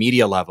cultural and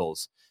media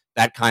levels,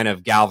 that kind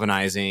of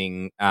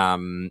galvanizing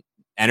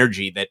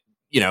energy that,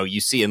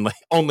 you see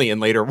only in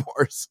later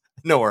wars,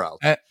 nowhere else.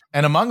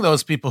 And among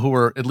those people who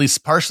were at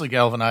least partially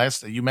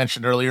galvanized, you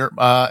mentioned earlier,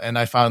 and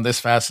I found this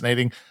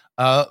fascinating,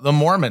 the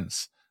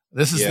Mormons.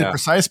 This is the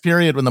precise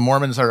period when the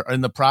Mormons are in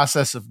the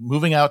process of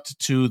moving out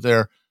to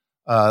their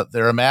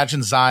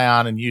imagined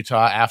Zion in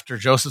Utah after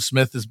Joseph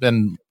Smith has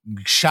been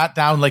shot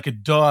down like a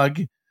dog.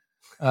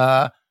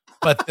 But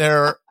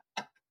in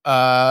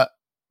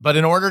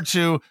order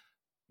to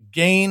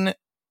gain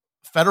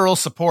federal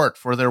support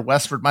for their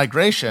westward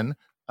migration,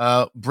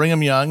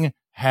 Brigham Young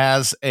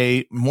has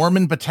a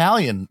Mormon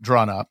battalion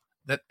drawn up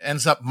that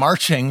ends up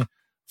marching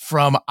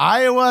from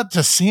Iowa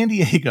to San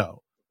Diego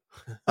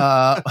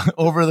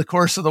over the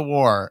course of the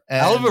war.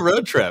 And, hell of a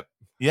road trip.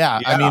 Yeah,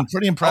 I mean,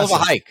 pretty impressive. Hell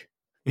of a hike.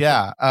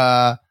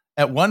 Yeah.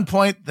 At one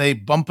point, they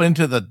bump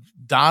into the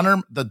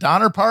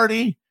Donner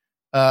Party.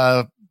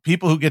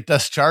 People who get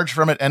discharged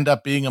from it end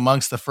up being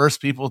amongst the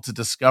first people to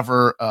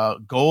discover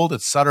gold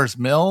at Sutter's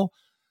Mill.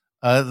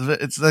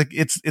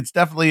 It's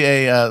definitely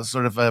a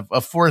sort of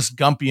a Forrest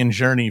Gumpian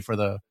journey for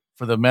the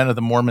men of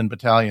the Mormon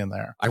battalion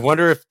there. I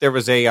wonder if there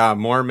was a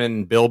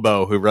Mormon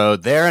Bilbo who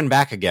rode there and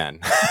back again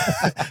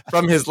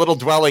from his little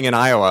dwelling in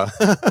Iowa.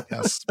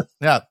 Yes.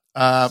 Yeah.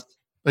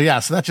 But yeah,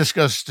 so that just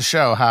goes to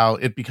show how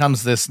it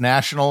becomes this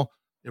national.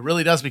 It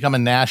really does become a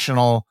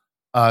national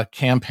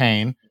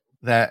campaign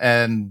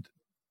and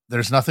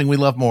there's nothing we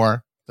love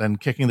more than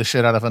kicking the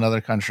shit out of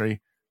another country.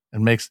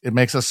 And it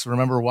makes us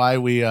remember why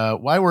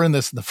we're in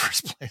this in the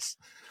first place.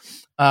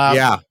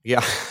 Yeah,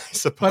 I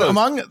suppose.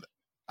 But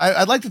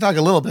I'd like to talk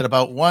a little bit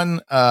about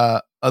one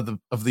of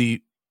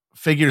the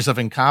figures of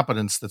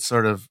incompetence that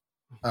sort of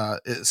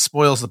it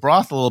spoils the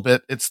broth a little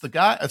bit.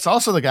 It's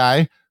also the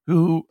guy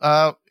who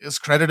is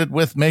credited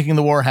with making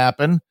the war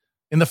happen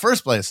in the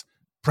first place,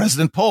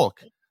 President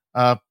Polk,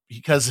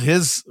 because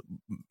his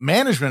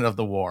management of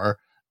the war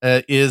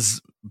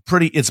it's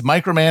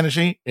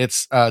micromanaging,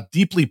 it's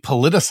deeply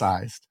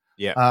politicized.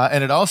 Yeah.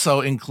 And it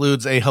also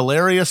includes a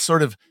hilarious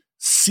sort of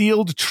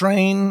sealed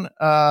train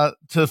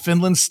to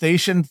Finland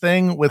station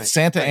thing with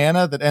Santa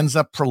Anna that ends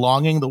up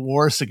prolonging the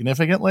war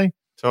significantly.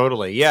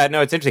 Totally. Yeah,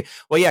 no, it's interesting.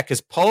 Well, yeah,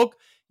 because Polk,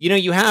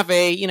 you have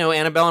a,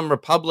 antebellum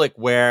republic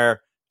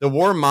where the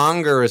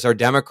warmongers are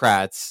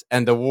Democrats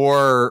and the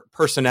war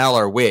personnel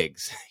are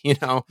Whigs,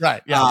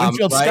 Right. Yeah.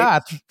 Winfield right?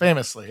 Scott,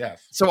 famously,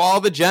 yes. So all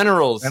the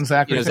generals, And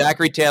Zachary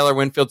Zachary Taylor,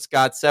 Winfield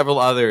Scott, several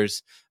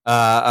others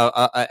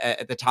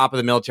at the top of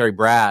the military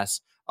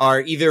brass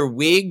are either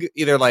Whig,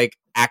 either like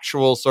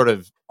actual sort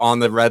of on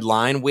the red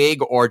line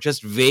Whig, or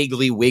just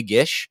vaguely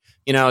Whiggish.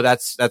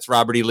 That's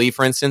Robert E. Lee,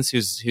 for instance,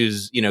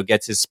 who's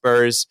gets his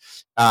spurs,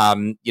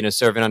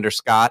 serving under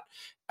Scott,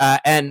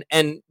 and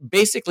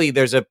basically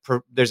there's a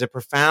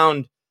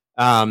profound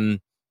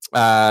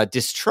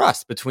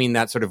distrust between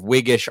that sort of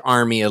Whiggish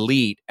army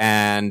elite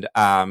and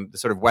the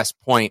sort of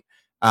West Point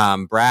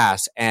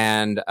brass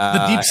and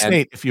the deep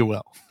state, if you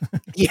will.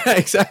 Yeah,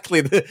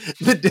 exactly. The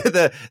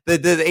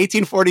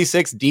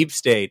 1846 deep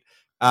state.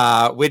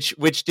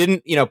 Which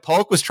didn't,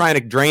 Polk was trying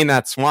to drain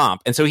that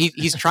swamp. And so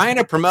he's trying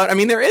to promote, I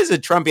mean, there is a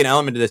Trumpian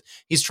element to this.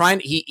 He's trying,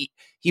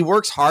 he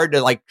works hard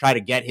to like try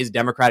to get his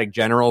Democratic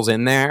generals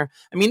in there.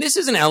 I mean, this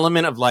is an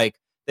element of like,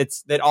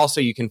 that also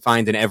you can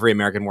find in every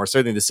American war.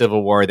 Certainly the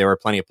Civil War, there were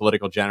plenty of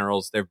political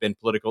generals. There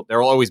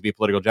will always be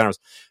political generals,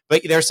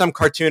 but there's some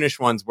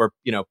cartoonish ones where,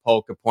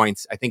 Polk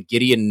appoints, I think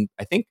Gideon,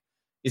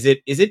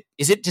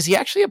 does he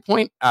actually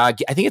appoint, I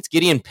think it's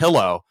Gideon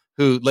Pillow,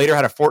 who later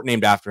had a fort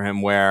named after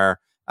him where,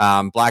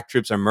 black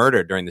troops are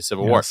murdered during the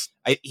Civil War.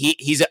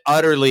 He's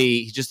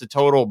just a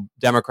total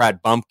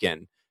Democrat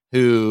bumpkin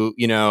who,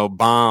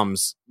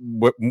 bombs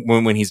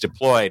when he's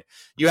deployed.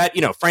 You had,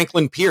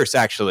 Franklin Pierce,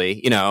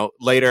 actually,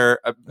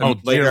 later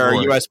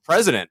U.S.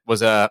 president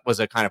was a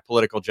kind of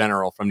political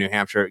general from New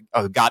Hampshire,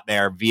 who got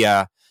there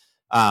via,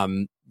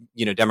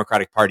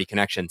 Democratic Party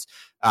connections.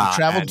 He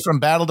traveled from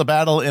battle to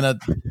battle in a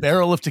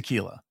barrel of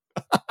tequila.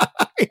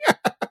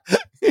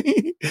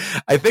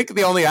 I think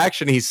the only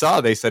action he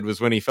saw, they said,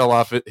 was when he fell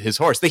off his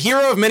horse. The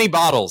hero of many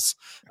bottles.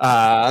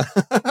 So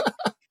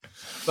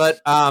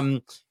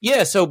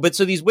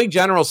these Whig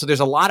generals, so there's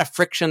a lot of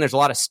friction. There's a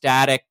lot of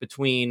static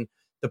between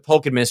the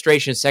Polk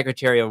administration,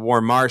 Secretary of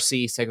War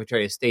Marcy,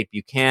 Secretary of State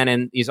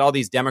Buchanan, all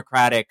these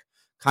Democratic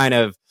kind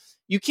of,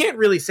 you can't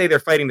really say they're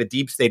fighting the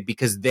deep state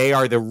because they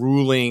are the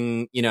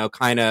ruling,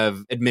 kind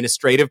of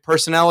administrative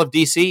personnel of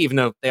DC, even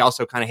though they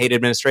also kind of hate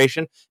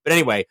administration. But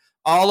anyway,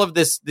 all of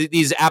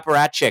these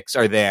apparatchiks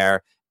are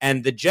there,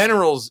 and the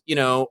generals,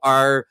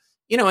 are,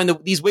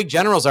 these Whig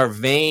generals are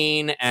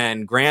vain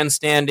and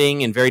grandstanding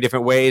in very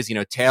different ways.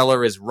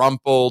 Taylor is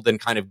rumpled and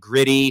kind of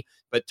gritty,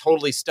 but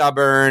totally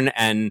stubborn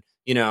and,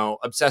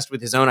 obsessed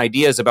with his own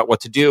ideas about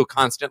what to do,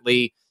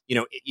 constantly,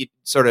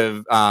 sort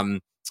of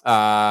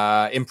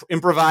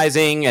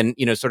improvising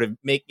and, sort of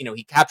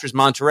he captures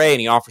Monterey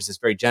and he offers this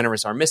very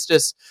generous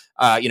armistice,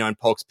 and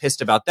Polk's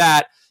pissed about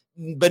that.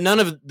 But none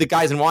of the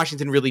guys in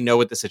Washington really know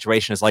what the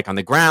situation is like on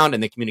the ground,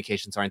 and the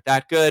communications aren't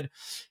that good.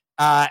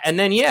 And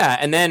then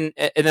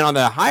on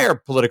the higher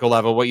political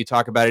level, what you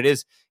talk about,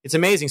 it's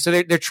amazing.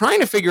 So they're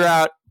trying to figure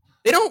out,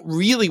 they don't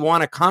really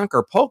want to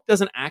conquer. Polk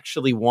doesn't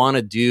actually want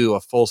to do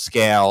a full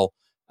scale.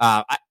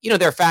 There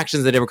are factions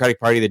in the Democratic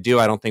Party that do.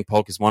 I don't think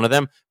Polk is one of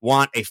them.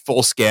 Want a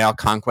full scale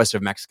conquest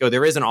of Mexico.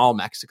 There is an all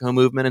Mexico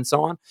movement and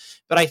so on.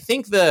 But I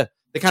think the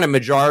kind of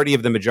majority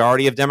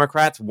of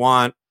Democrats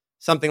want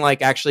something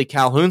like actually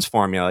Calhoun's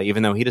formula,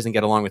 even though he doesn't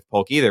get along with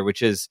Polk either,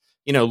 which is,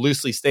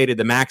 loosely stated,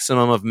 the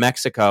maximum of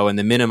Mexico and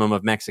the minimum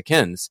of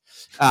Mexicans,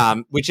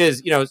 which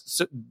is,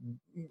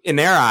 in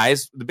their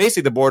eyes,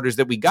 basically the borders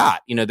that we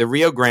got, the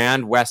Rio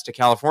Grande west to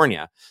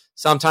California.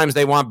 Sometimes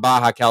they want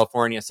Baja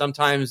California.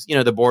 Sometimes,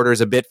 the border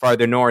is a bit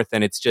farther north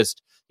and it's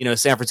just,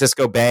 San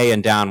Francisco Bay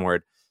and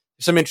downward.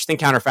 There's some interesting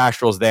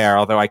counterfactuals there,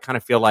 although I kind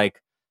of feel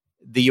like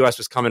the U.S.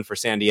 was coming for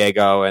San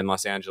Diego and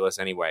Los Angeles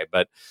anyway.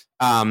 But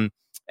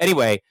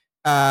anyway,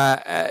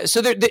 so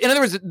in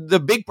other words,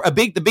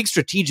 the big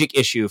strategic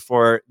issue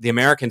for the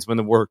Americans when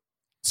the war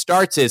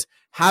starts is,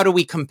 how do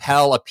we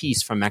compel a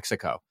peace from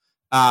Mexico?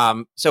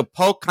 So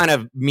Polk kind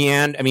of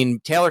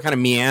Taylor kind of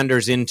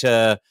meanders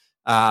into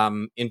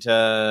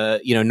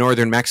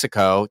northern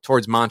Mexico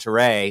towards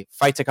Monterey,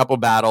 fights a couple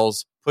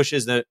battles,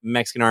 pushes the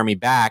Mexican army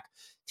back,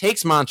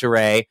 takes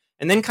Monterey,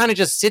 and then kind of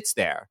just sits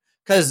there,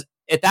 because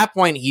at that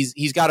point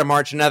he's got to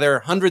march another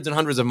hundreds and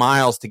hundreds of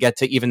miles to get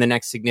to even the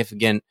next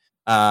significant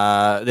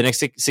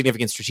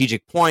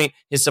strategic point.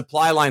 His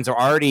supply lines are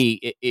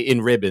already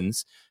in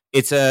ribbons.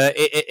 And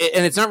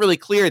it's not really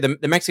clear.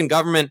 The Mexican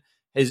government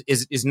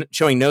is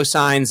showing no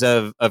signs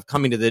of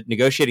coming to the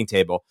negotiating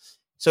table.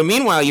 So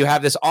meanwhile, you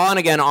have this on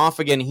again, off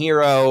again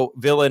hero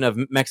villain of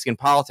Mexican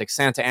politics,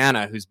 Santa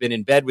Anna, who's been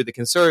in bed with the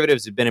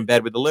conservatives, who's been in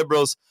bed with the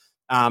liberals,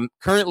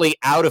 currently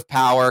out of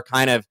power,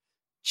 kind of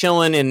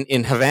chilling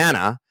in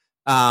Havana.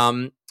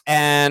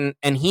 And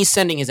he's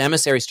sending his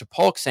emissaries to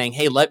Polk saying,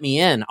 hey, let me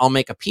in, I'll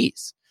make a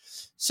peace.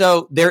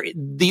 So the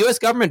U.S.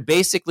 government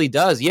basically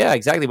does,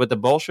 exactly what the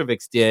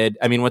Bolsheviks did.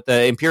 I mean, what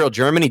the Imperial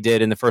Germany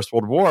did in the First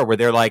World War, where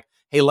they're like,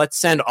 hey, let's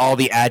send all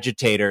the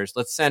agitators,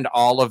 let's send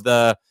all of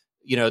the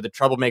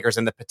troublemakers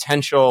and the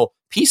potential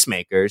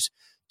peacemakers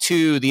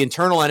to the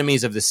internal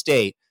enemies of the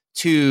state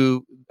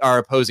to our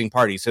opposing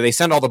parties. So they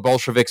send all the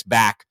Bolsheviks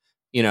back,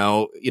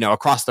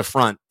 across the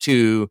front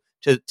to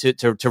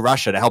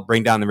Russia to help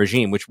bring down the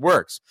regime, which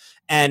works.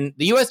 And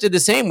the U.S. did the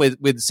same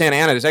with Santa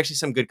Anna. There's actually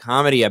some good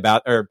comedy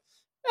about, or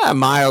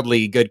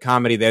mildly good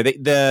comedy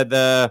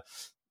there.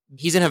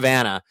 He's in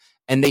Havana,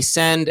 and they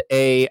send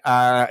a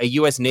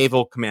U.S.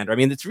 naval commander. I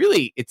mean,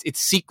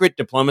 it's secret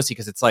diplomacy,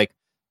 because it's like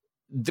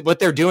what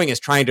they're doing is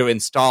trying to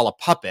install a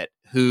puppet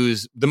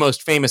who's the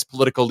most famous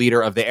political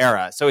leader of the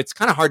era. So it's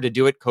kind of hard to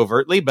do it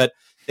covertly, but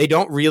they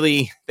don't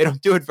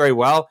do it very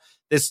well.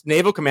 This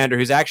naval commander,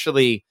 who's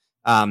actually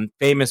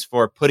famous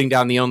for putting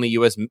down the only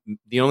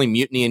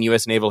mutiny in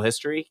U.S. naval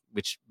history,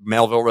 which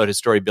Melville wrote his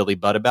story Billy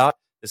Budd about.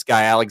 This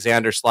guy,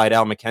 Alexander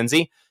Slidell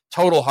Mackenzie,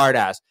 total hard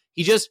ass.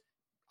 He just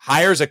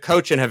hires a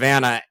coach in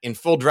Havana in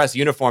full dress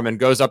uniform and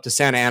goes up to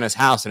Santa Anna's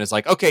house and is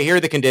like, okay, here are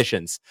the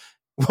conditions.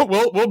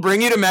 We'll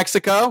bring you to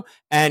Mexico,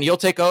 and you'll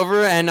take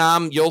over,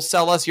 and you'll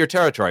sell us your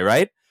territory,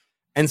 right?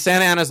 And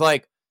Santa Anna's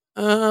like,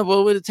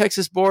 well, with the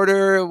Texas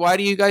border, why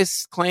do you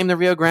guys claim the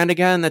Rio Grande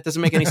again? That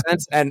doesn't make any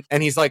sense. And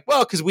he's like,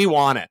 well, because we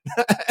want it.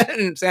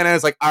 And Santa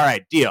Anna's like, all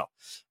right, deal.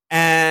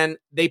 And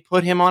they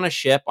put him on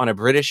a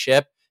British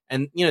ship.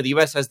 And, the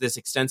U.S. has this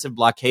extensive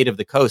blockade of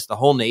the coast. The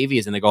whole Navy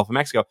is in the Gulf of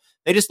Mexico.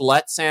 They just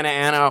let Santa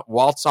Anna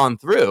waltz on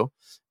through,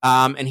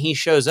 and he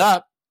shows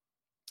up.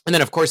 And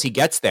then, of course, he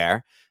gets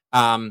there.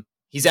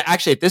 He's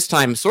actually at this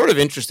time sort of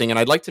interesting, and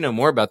I'd like to know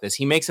more about this.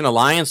 He makes an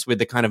alliance with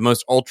the kind of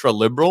most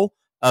ultra-liberal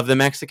of the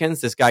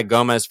Mexicans, this guy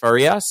Gomez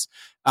Farias,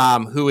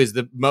 who is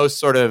the most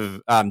sort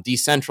of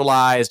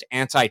decentralized,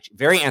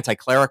 very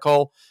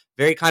anti-clerical,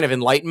 very kind of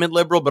Enlightenment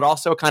liberal, but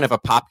also kind of a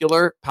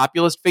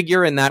populist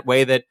figure in that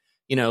way that,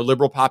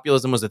 liberal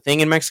populism was a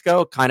thing in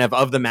Mexico, kind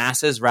of the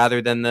masses rather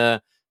than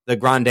the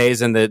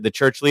grandes and the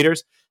church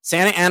leaders.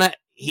 Santa Anna,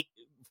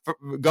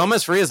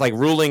 Gomez Farias is like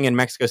ruling in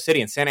Mexico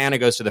City, and Santa Anna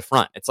goes to the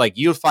front. It's like,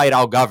 you fight,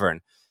 I'll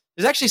govern.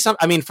 There's actually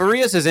Gomez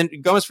Farias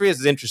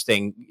is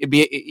interesting.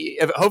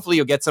 Hopefully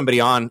you'll get somebody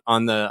on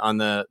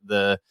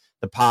the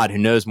pod who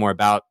knows more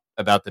about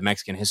the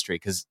Mexican history,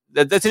 because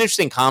that's an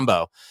interesting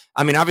combo.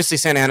 I mean, obviously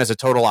Santa Anna is a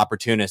total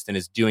opportunist and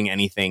is doing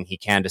anything he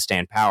can to stay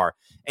in power.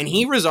 And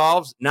he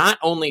resolves, not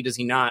only does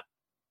he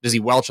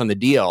welch on the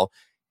deal,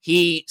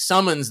 he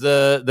summons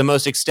the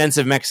most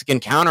extensive Mexican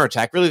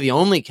counterattack, really the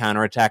only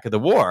counterattack of the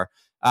war.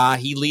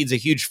 He leads a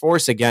huge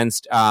force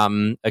against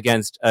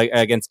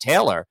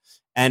Taylor.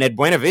 And at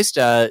Buena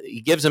Vista,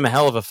 he gives him a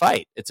hell of a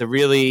fight. It's a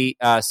really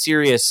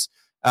serious,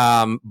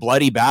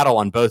 bloody battle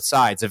on both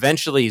sides.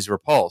 Eventually, he's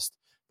repulsed,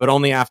 but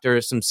only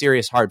after some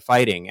serious hard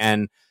fighting.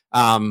 And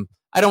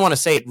I don't want to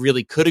say it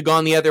really could have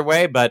gone the other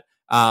way, but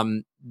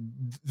the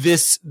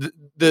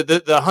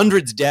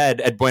hundreds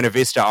dead at Buena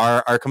Vista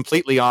are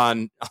completely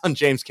on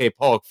James K.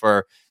 Polk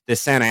for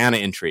this Santa Anna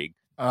intrigue.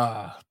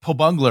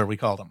 Pobungler, we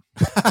called him.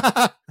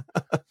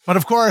 But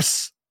of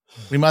course,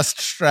 we must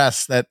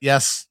stress that,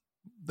 yes,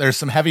 there's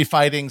some heavy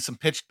fighting, some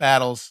pitched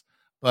battles,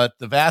 but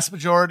the vast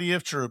majority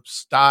of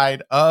troops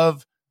died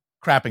of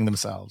crapping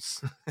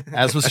themselves.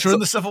 As was true in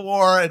the Civil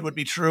War, it would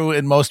be true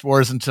in most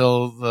wars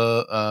until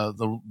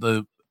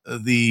the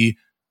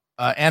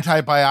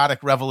antibiotic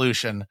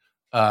revolution.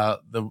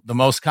 The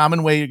most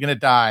common way you're going to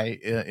die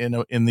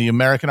in the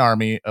American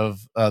army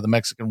of the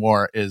Mexican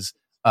War is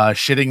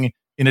shitting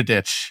in a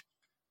ditch.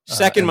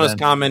 Second most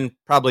common,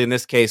 probably in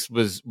this case,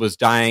 was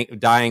dying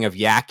of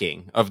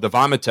yakking, of the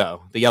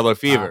vomito, the yellow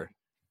fever.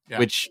 Yeah.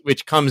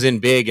 Which comes in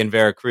big in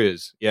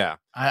Veracruz. Yeah.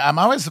 I'm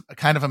always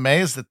kind of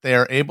amazed that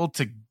they're able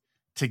to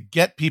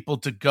get people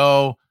to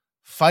go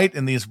fight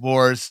in these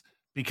wars,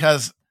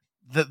 because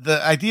the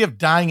idea of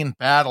dying in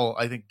battle,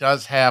 I think,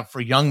 does have,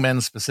 for young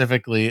men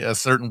specifically, a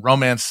certain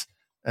romance,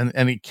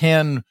 and it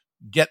can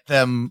get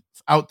them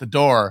out the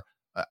door.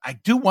 I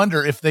do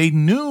wonder if they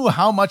knew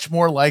how much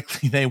more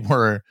likely they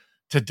were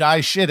to die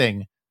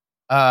shitting,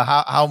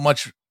 how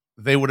much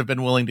they would have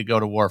been willing to go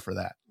to war for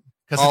that.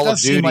 Because it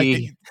does seem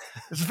like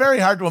it's very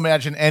hard to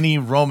imagine any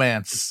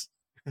romance.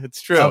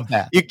 It's true.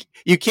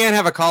 You can't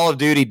have a Call of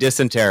Duty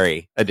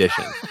dysentery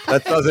edition.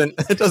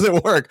 It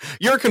doesn't work.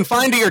 You're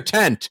confined to your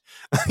tent.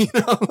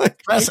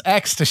 Press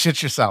X to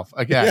shit yourself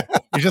again. Yeah.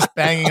 You're just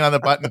banging on the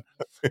button.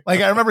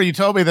 Like, I remember you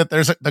told me that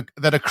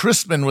that a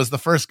Crispin was the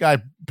first guy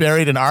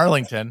buried in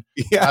Arlington.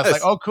 Yes. I was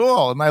like, oh,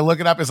 cool. And I look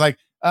it up. It's like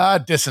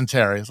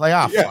dysentery. It's like,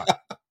 fuck.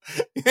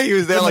 Yeah, he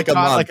was there like a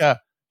month.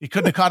 You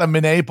couldn't have caught a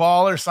Minet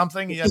ball or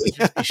something. You had to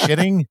just be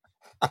shitting.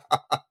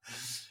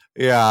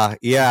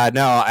 Yeah.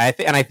 No, I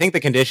think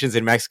the conditions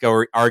in Mexico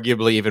are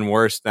arguably even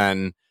worse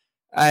than.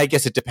 I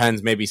guess it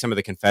depends. Maybe some of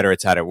the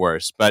Confederates had it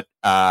worse, but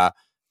the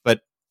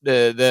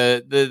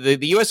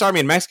U.S. Army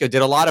in Mexico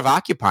did a lot of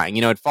occupying.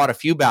 It fought a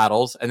few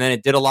battles, and then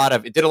it did a lot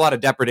of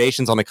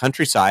depredations on the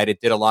countryside.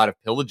 It did a lot of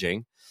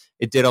pillaging.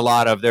 It did a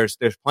lot of there's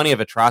plenty of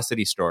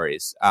atrocity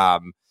stories.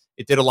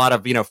 It did a lot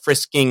of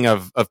frisking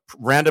of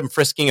random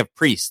frisking of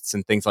priests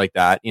and things like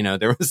that.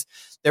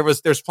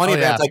 There's plenty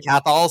of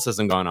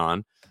anti-Catholicism going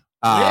on.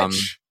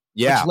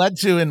 Which led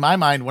to, in my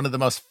mind, one of the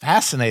most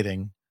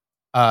fascinating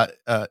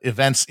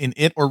events in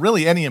it, or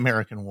really any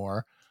American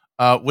war,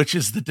 which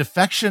is the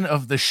defection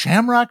of the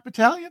Shamrock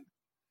Battalion.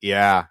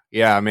 Yeah,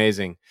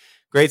 amazing.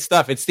 Great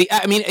stuff.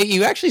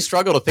 You actually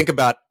struggle to think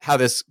about how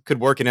this could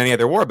work in any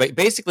other war, but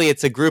basically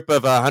it's a group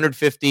of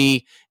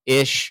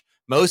 150-ish,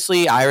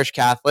 mostly Irish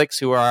Catholics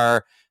who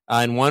are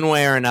in one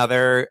way or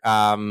another,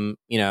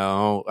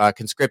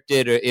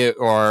 conscripted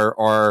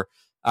or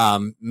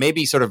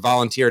maybe sort of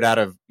volunteered out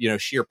of,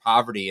 sheer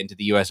poverty into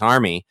the U.S.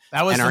 Army.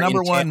 That was the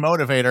number one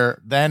motivator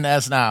then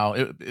as now.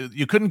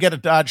 You couldn't get a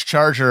Dodge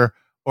Charger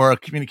or a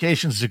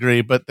communications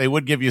degree, but they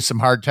would give you some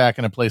hardtack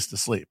and a place to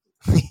sleep.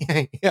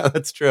 Yeah,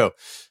 that's true.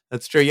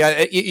 That's true.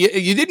 Yeah,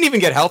 you didn't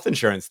even get health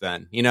insurance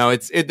then.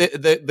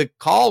 The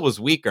call was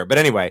weaker. But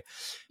anyway,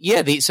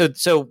 yeah.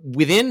 So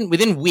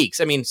within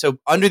weeks, so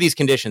under these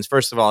conditions,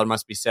 first of all, it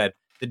must be said,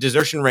 the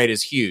desertion rate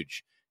is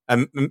huge,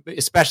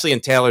 especially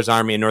in Taylor's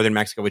army in northern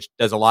Mexico, which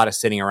does a lot of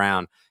sitting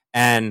around.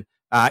 And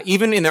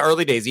even in the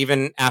early days,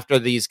 even after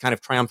these kind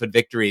of triumphant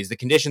victories, the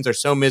conditions are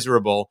so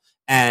miserable,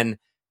 and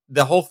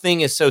the whole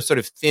thing is so sort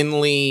of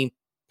thinly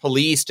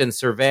policed and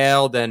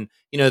surveilled, and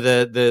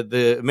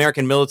the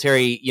American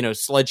military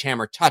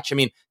sledgehammer touch.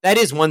 That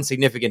is one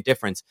significant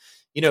difference.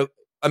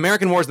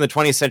 American wars in the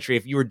 20th century,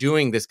 if you were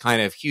doing this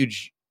kind of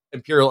huge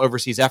imperial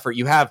overseas effort,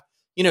 you have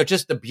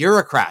just the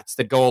bureaucrats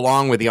that go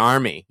along with the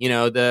army,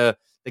 the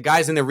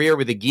guys in the rear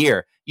with the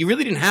gear. You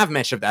really didn't have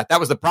much of that. That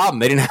was the problem.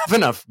 They didn't have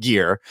enough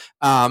gear,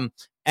 and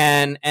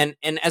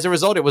as a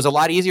result, it was a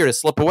lot easier to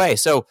slip away.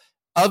 So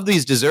of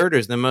these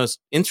deserters, the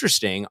most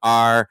interesting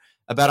are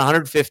about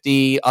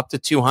 150 up to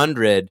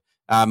 200,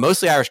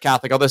 mostly Irish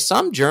Catholic, although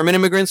some German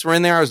immigrants were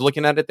in there. I was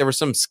looking at it. There were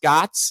some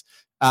Scots.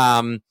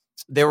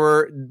 There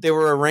were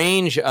a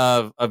range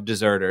of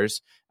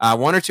deserters,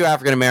 one or two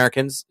African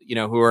Americans,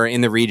 who are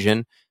in the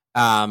region,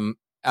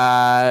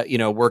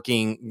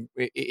 working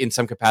in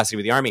some capacity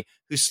with the army,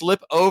 who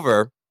slip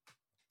over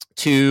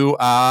to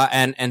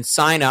and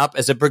sign up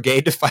as a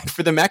brigade to fight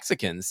for the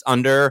Mexicans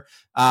under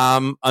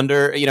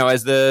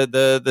as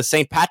the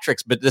St.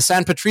 Patrick's, but the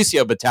San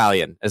Patricio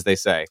Battalion, as they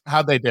say.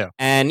 How'd they do?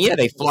 And yeah,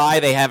 they fly.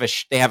 They have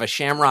a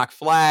shamrock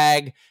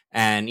flag,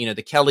 and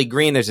the Kelly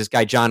Green. There's this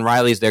guy John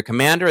Riley is their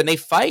commander, and they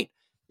fight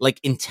like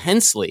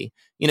intensely.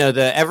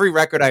 Every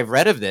record I've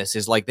read of this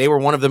is like they were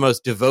one of the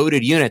most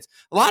devoted units.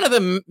 A lot of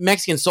the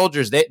Mexican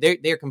soldiers,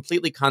 they're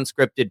completely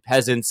conscripted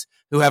peasants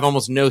who have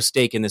almost no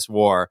stake in this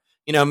war.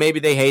 Maybe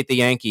they hate the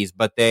Yankees,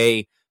 but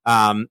they're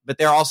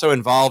also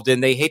involved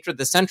in, they hate the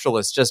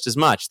centralists just as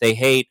much. They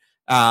hate,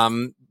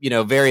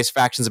 various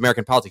factions of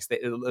American politics,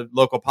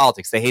 local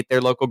politics. They hate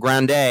their local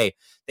grande. They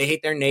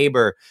hate their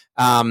neighbor.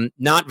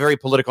 Not very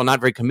political, not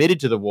very committed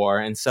to the war.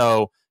 And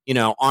so,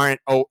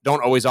 don't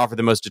always offer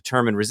the most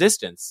determined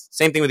resistance.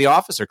 Same thing with the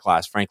officer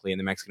class, frankly, in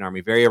the Mexican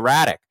army, very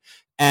erratic.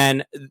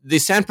 And the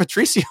San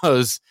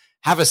Patricios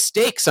have a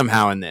stake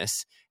somehow in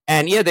this.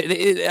 And yeah,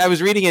 I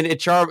was reading at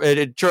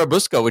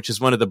Churubusco, which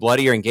is one of the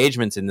bloodier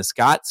engagements in the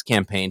Scots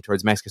campaign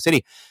towards Mexico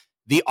City.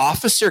 The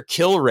officer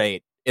kill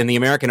rate in the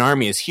American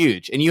army is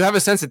huge. And you have a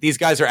sense that these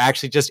guys are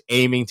actually just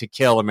aiming to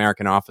kill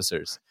American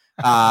officers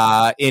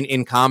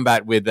in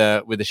combat with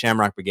the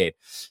Shamrock Brigade.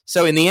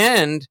 So in the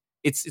end,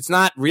 it's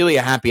not really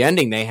a happy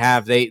ending.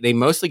 They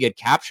mostly get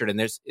captured, and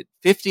there's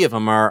 50 of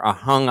them are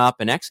hung up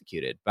and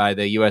executed by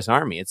the U.S.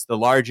 Army. It's the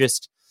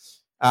largest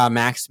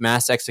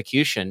mass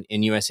execution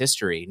in U.S.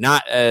 history.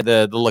 Not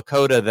the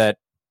Lakota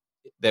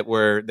that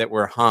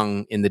were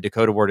hung in the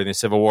Dakota War, in the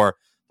Civil War,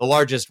 the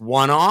largest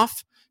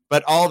one-off.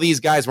 But all these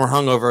guys were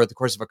hung over the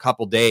course of a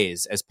couple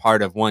days as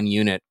part of one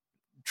unit,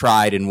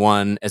 tried and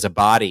one as a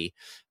body.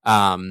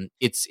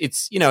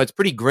 It's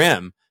pretty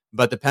grim,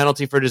 but the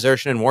penalty for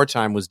desertion in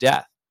wartime was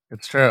death.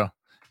 It's true.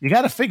 You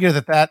got to figure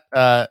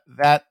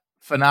that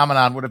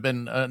phenomenon would have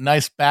been a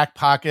nice back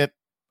pocket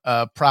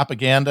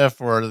propaganda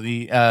for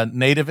the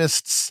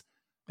nativists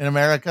in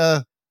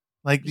America.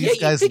 Like these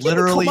guys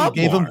literally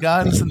gave them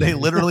guns, and they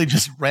literally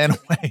just ran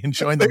away and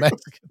joined the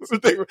Mexicans.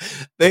 They would.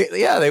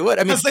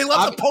 Because they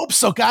love the Pope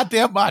so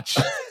goddamn much.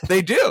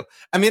 They do.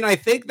 I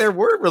think there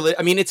were really.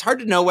 It's hard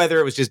to know whether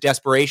it was just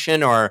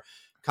desperation or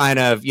kind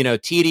of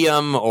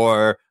tedium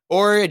or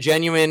a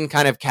genuine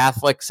kind of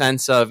Catholic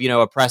sense of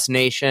oppressed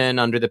nation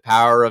under the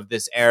power of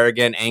this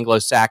arrogant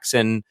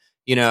Anglo-Saxon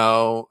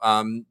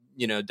dominator.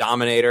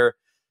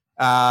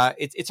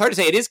 It's hard to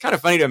say. It is kind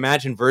of funny to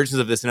imagine versions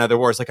of this in other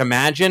wars. Like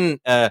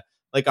imagine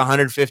like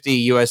 150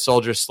 U.S.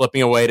 soldiers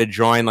slipping away to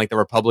join like the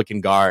Republican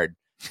Guard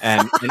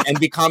and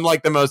become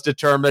like the most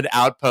determined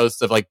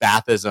outposts of like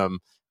Baathism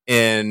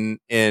in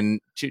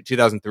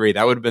 2003.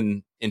 That would have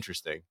been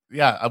interesting.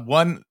 Yeah,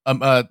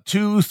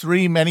 2,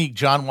 3 many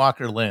John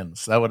Walker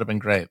Lynns. That would have been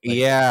great. Like,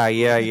 yeah.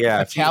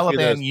 A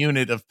Taliban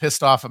unit of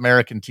pissed off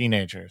American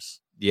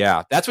teenagers.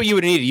 Yeah, that's what you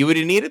would have needed. You would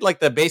have needed like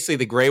basically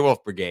the Grey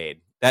Wolf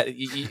Brigade. That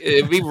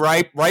it'd be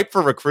ripe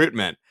for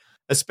recruitment,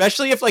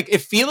 especially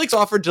if Felix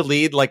offered to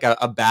lead like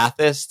a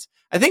Baathist.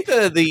 I think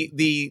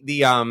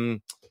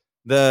the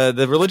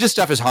religious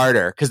stuff is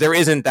harder because there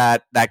isn't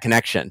that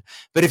connection.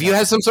 But if you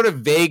have some sort of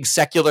vague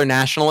secular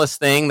nationalist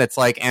thing that's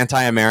like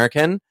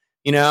anti-American,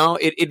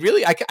 it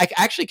really I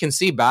actually can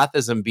see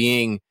Baathism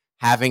being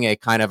having a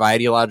kind of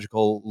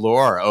ideological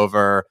lure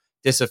over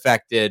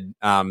disaffected,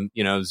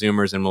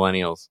 Zoomers and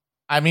millennials.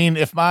 I mean,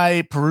 if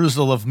my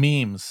perusal of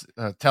memes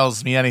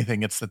tells me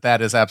anything, it's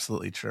that is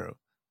absolutely true.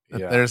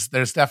 That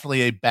there's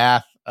definitely a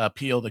Bath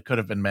appeal that could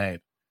have been made.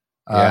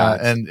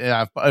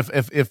 If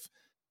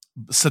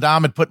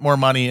Saddam had put more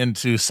money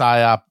into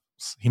PSYOPs,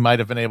 he might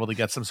have been able to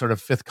get some sort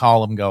of fifth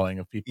column going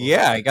of people.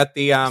 Yeah, I got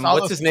the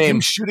what's his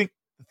name shooting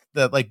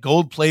the like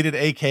gold-plated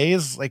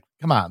AKs. Like,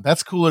 come on,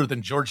 that's cooler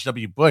than George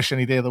W. Bush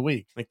any day of the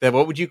week. Like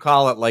what would you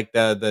call it? Like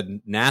the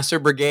Nasser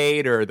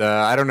Brigade or the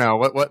I don't know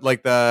what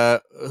like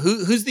the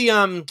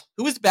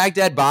who was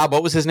Baghdad Bob?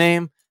 What was his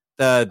name?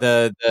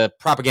 The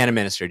propaganda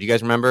minister. Do you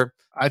guys remember?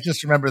 I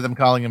just remember them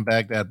calling him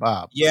Baghdad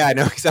Bob. Yeah, I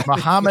know exactly.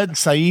 Mohammed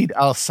Saeed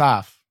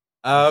Al-Saf.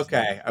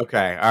 Okay,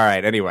 all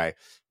right. Anyway,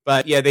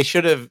 but yeah, they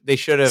should have.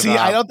 See,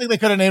 I don't think they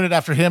could have named it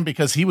after him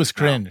because he was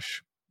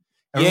cringe.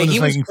 No. He was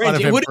making fun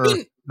of him for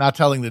not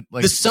telling the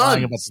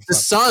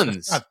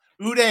Sons.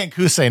 Uday and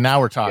Kusei. Now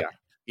we're talking.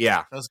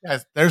 Yeah, those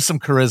guys. There's some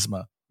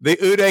charisma. The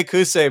Uday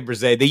Kusei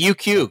Brze, the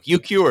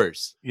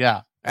UQers.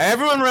 Yeah.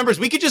 Everyone remembers.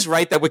 We could just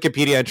write that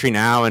Wikipedia entry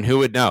now, and who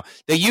would know?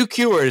 The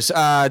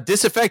UQers,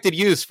 disaffected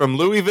youths from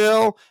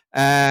Louisville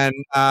and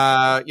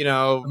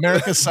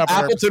America's suburbs,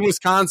 Appleton,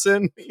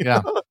 Wisconsin.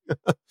 Yeah.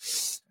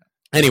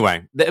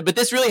 Anyway, but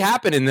this really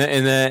happened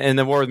in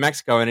the war with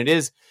Mexico, and it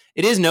is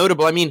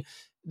notable. I mean,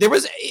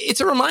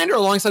 it's a reminder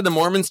alongside the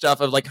Mormon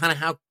stuff of like kind of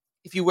how,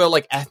 if you will,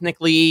 like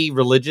ethnically,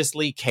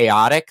 religiously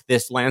chaotic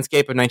this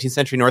landscape of 19th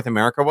century North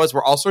America was,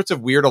 where all sorts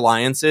of weird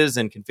alliances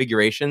and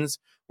configurations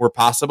were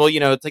possible.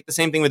 It's like the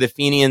same thing with the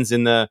Fenians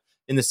in the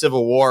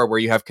Civil War, where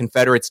you have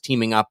Confederates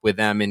teaming up with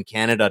them in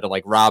Canada to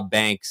like rob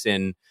banks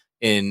in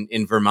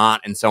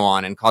Vermont and so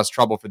on, and cause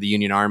trouble for the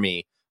Union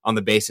Army on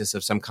the basis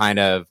of some kind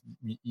of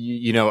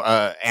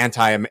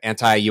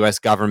anti-US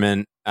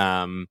government,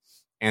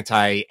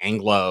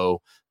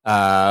 anti-Anglo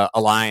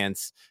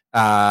alliance.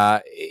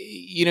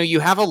 You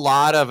have a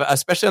lot of,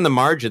 especially on the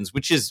margins,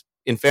 which is,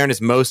 in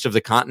fairness, most of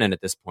the continent at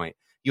this point,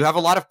 you have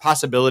a lot of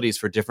possibilities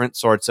for different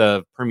sorts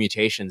of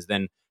permutations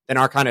than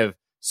our kind of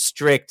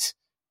strict,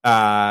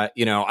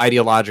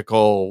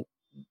 ideological,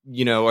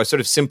 a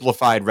sort of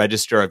simplified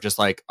register of just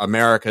like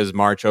America's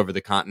march over the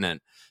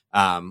continent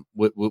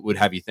would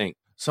have you think.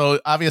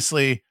 So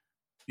obviously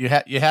you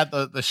had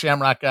the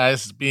Shamrock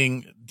guys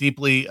being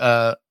deeply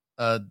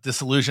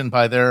disillusioned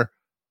by their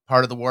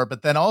part of the war,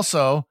 but then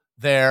also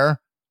they're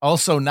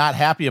also not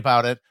happy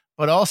about it,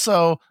 but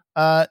also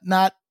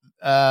not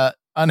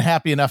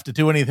unhappy enough to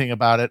do anything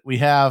about it. We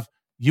have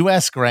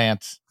U.S.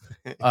 Grant,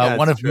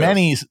 one of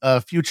many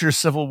future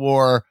Civil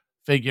War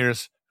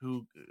figures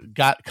who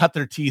cut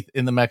their teeth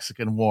in the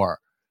Mexican War,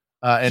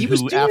 and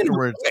who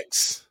afterwards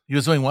heroics. He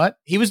was doing what?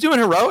 He was doing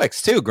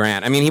heroics too,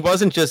 Grant. I mean,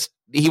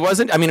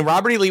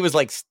 Robert E. Lee was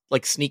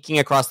like sneaking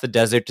across the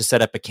desert to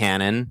set up a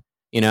cannon,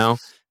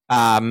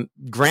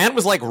 Grant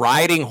was like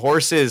riding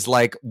horses,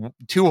 like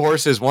two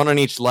horses, one on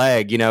each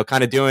leg,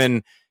 kind of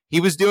doing, he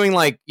was doing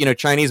like,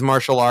 Chinese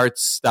martial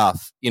arts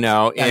stuff, he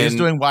was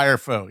doing wire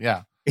fu.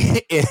 Yeah.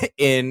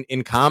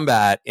 in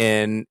combat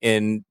in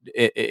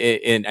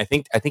I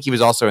think he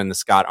was also in the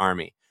Scott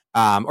Army.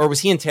 Or was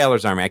he in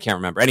Taylor's army? I can't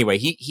remember. Anyway,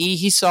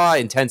 he saw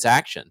intense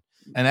action.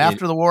 And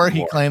after the war,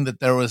 he claimed that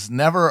there was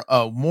never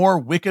a more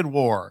wicked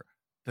war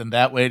than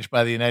that waged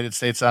by the United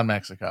States on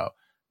Mexico.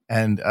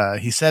 And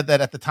he said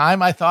that at the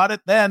time I thought it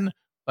then,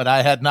 but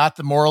I had not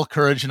the moral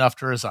courage enough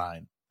to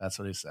resign. That's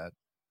what he said.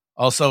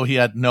 Also, he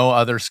had no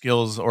other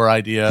skills or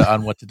idea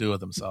on what to do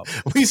with himself.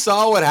 We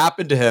saw what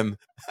happened to him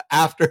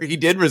after he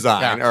did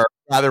resign, or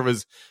rather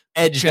was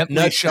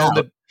gently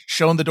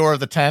shown the door of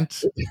the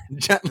tent.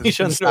 Gently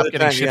shown the door of the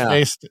tent,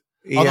 shit-faced.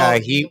 Yeah,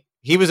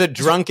 he was a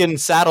drunken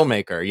saddle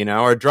maker,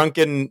 or a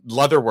drunken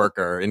leather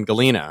worker in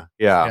Galena.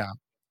 Yeah.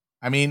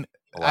 I mean,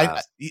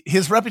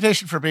 his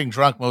reputation for being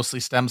drunk mostly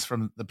stems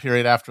from the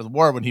period after the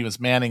war when he was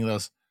manning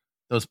those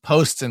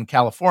posts in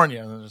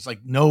California, and there's like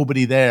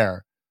nobody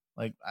there.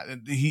 Like,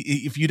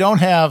 if you don't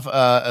have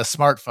a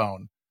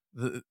smartphone,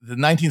 the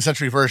 19th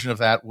century version of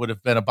that would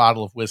have been a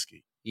bottle of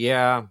whiskey.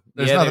 Yeah,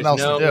 there's nothing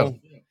else to do.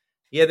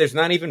 Yeah, there's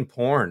not even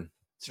porn.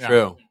 It's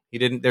true. He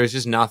didn't. There was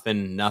just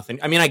nothing.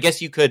 I mean, I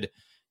guess you could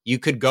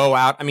go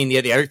out. I mean,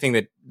 the other thing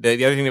that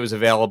was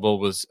available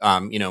was,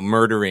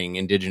 murdering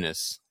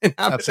indigenous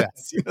inhabitants.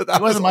 That's it.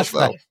 That wasn't much for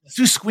that. It's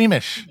too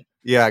squeamish.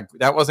 Yeah,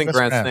 that wasn't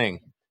Grant's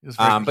thing.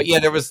 But yeah,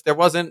 there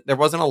wasn't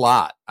a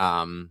lot.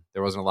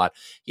 There wasn't a lot.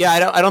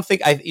 Yeah, I don't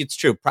think it's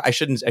true. I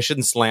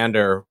shouldn't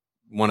slander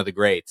one of the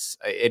greats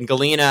in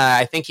Galena.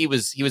 I think he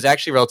was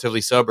actually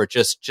relatively sober.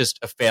 Just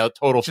a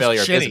total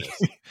failure. Shitty. Of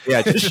business.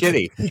 Yeah, just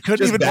shitty. He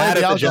couldn't even blame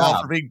the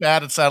alcohol for being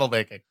bad at saddle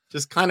making.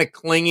 Just kind of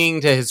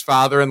clinging to his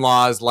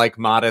father-in-law's like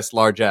modest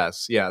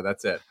largesse. Yeah,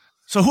 that's it.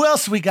 So who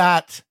else we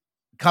got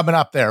coming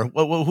up there?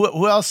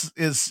 Who else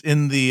is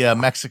in the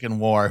Mexican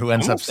War? Who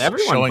ends up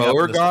showing up?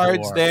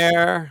 Beauregard's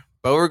there.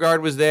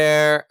 Beauregard was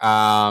there.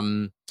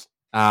 A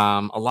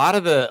lot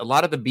of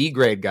the B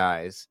grade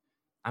guys.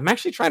 I'm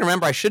actually trying to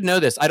remember. I should know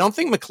this. I don't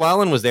think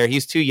McClellan was there.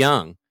 He's too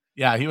young.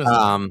 Yeah, he was.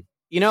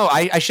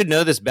 I should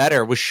know this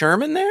better. Was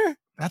Sherman there?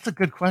 That's a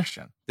good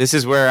question. This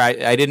is where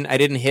I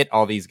didn't hit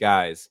all these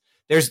guys.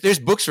 There's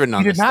books written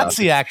on He this did not stuff.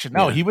 see action.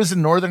 No, he was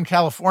in Northern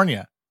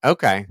California.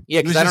 Okay.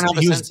 Yeah, because I don't have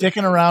a He was sense.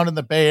 dicking around in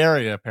the Bay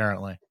Area,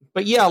 apparently.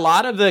 But yeah, a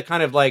lot of the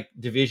kind of like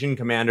division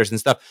commanders and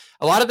stuff,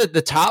 a lot of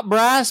the top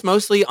brass,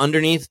 mostly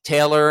underneath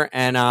Taylor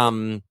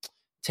and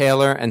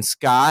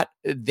Scott,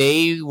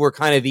 they were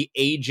kind of the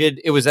aged.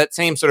 It was that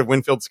same sort of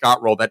Winfield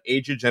Scott role, that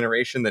aged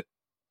generation that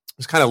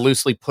was kind of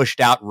loosely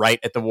pushed out right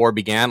at the war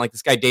began. Like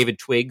this guy, David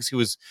Twiggs, who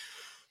was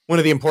one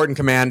of the important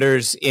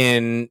commanders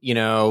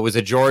was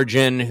a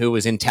Georgian who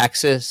was in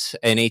Texas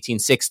in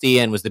 1860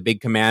 and was the big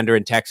commander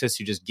in Texas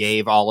who just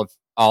gave all,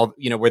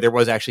 where there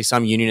was actually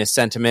some unionist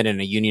sentiment and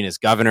a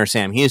unionist governor,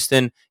 Sam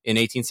Houston, in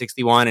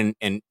 1861.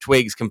 And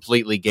Twiggs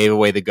completely gave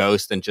away the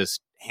ghost and just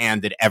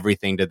handed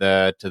everything to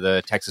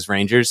the Texas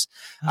Rangers.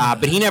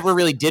 But he never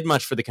really did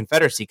much for the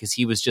Confederacy because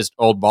he was just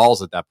old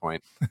balls at that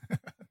point.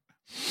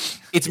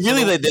 It's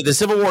really the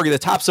Civil War. The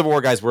top Civil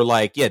War guys were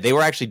like, they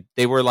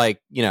were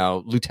like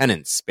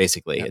lieutenants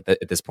basically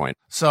at this point.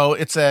 So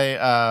it's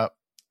as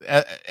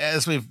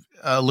we've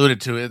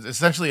alluded to, it's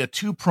essentially a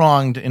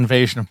two-pronged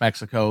invasion of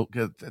Mexico.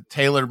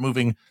 Taylor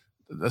moving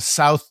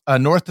the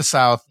north to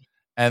south,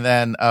 and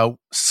then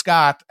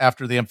Scott,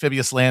 after the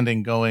amphibious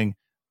landing, going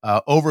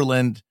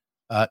overland,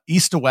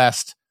 east to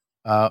west,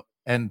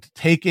 and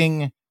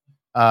taking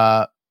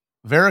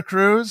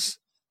Veracruz.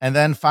 And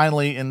then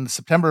finally, in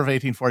September of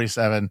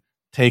 1847,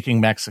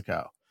 taking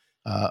Mexico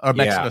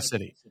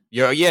City.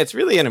 Yeah, it's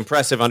really an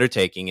impressive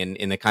undertaking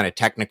in the kind of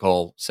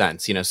technical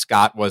sense.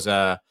 Scott was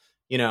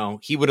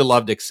he would have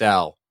loved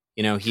Excel.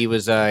 He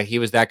was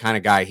that kind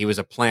of guy. He was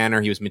a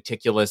planner. He was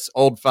meticulous,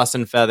 old fuss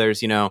and feathers.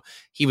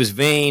 He was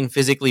vain,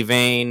 physically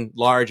vain,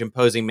 large,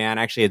 imposing man.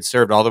 Actually, had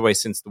served all the way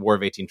since the War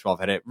of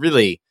 1812. Had a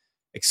really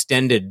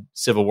extended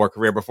Civil War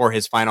career before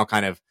his final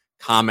kind of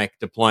comic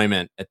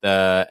deployment in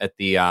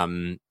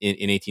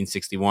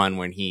 1861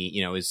 when he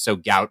is so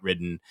gout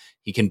ridden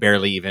he can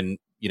barely even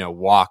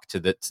walk to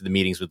the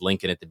meetings with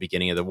Lincoln at the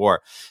beginning of the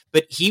war.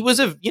 But he was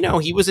a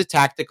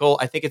tactical,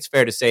 I think it's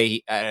fair to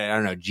say, I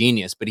don't know,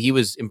 genius, but he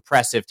was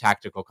impressive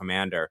tactical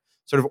commander,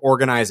 sort of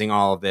organizing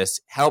all of this,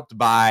 helped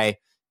by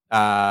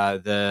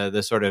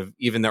the sort of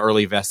even the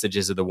early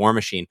vestiges of the war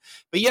machine.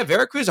 But yeah,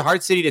 Veracruz is a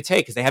hard city to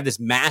take because they have this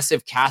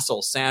massive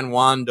castle, San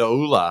Juan de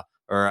Ula,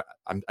 or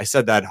I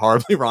said that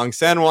horribly wrong,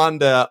 San Juan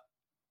de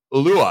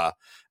Ulua.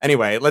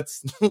 Anyway,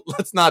 let's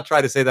not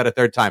try to say that a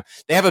third time.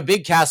 They have a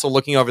big castle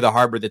looking over the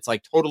harbor that's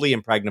like totally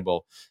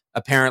impregnable,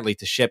 apparently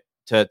to ship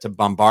to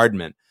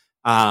bombardment.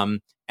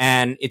 And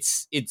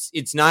it's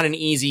not an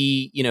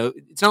easy,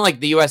 it's not like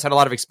the U.S. had a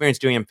lot of experience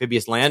doing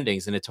amphibious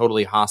landings in a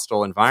totally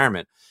hostile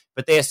environment.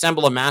 But they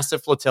assemble a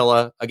massive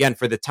flotilla, again,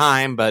 for the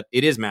time, but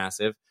it is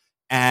massive.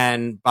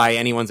 And by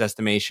anyone's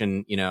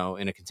estimation, in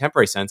a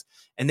contemporary sense,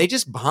 and they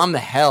just bomb the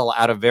hell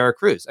out of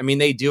Veracruz. I mean,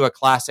 they do a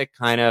classic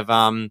kind of,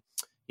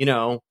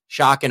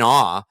 shock and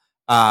awe.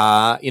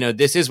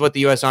 This is what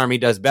the U.S. Army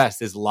does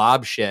best: is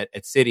lob shit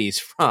at cities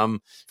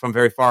from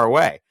very far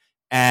away.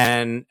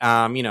 And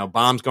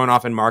bombs going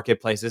off in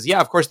marketplaces. Yeah,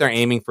 of course they're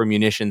aiming for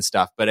munition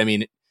stuff, but I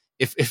mean,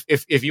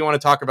 if you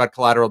want to talk about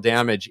collateral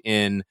damage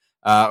in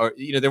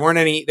there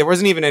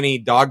wasn't even any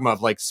dogma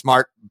of like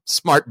smart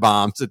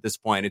bombs at this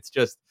point. It's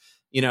just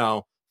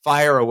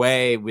fire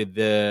away with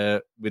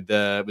the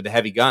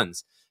heavy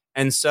guns.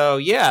 And so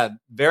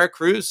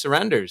Veracruz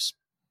surrenders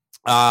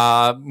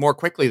more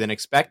quickly than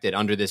expected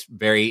under this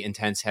very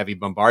intense heavy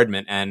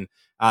bombardment, and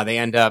they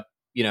end up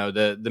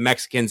the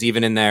Mexicans,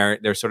 even in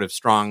their sort of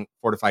strong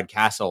fortified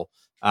castle,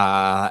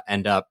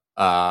 end up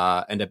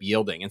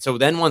yielding. And so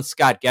then once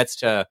Scott gets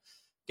to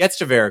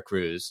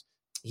Veracruz,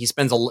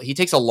 he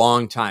takes a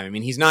long time. I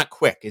mean, he's not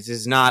quick. This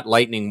is not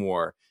lightning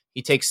war.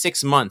 He takes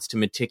 6 months to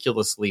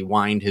meticulously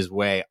wind his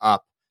way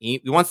up.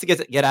 He wants to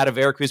get out of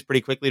Veracruz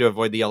pretty quickly to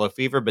avoid the yellow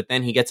fever, but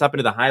then he gets up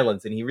into the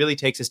highlands and he really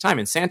takes his time.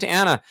 And Santa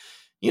Anna,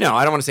 I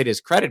don't want to say to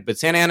his credit, but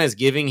Santa Anna is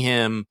giving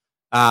him,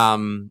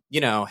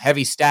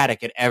 heavy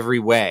static at every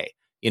way.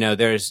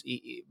 There's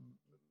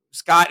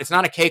Scott. It's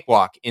not a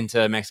cakewalk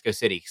into Mexico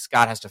City.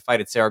 Scott has to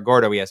fight at Cerro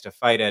Gordo. He has to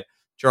fight at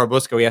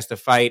Churubusco. He has to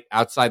fight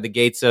outside the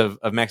gates of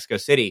Mexico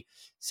City.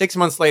 6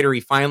 months later, he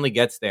finally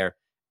gets there.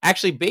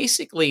 Actually,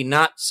 basically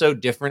not so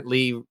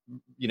differently,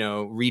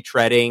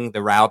 retreading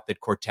the route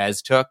that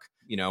Cortez took,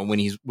 when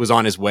he was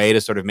on his way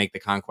to sort of make the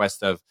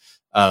conquest of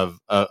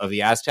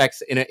the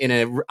Aztecs in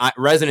a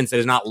resonance that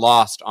is not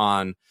lost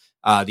on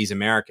these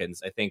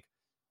Americans. I think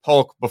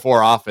Polk,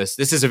 before office,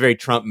 this is a very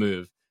Trump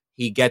move.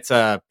 He gets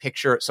a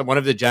picture. So one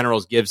of the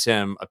generals gives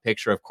him a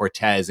picture of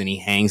Cortez and he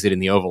hangs it in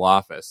the Oval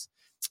Office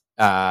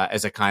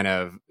as a kind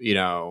of,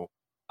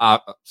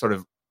 sort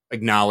of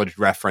acknowledged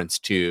reference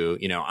to,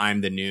 I'm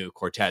the new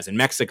Cortez. And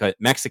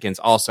Mexicans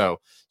also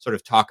sort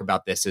of talk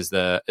about this as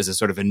a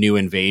sort of a new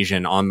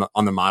invasion on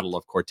the model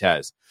of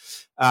Cortez.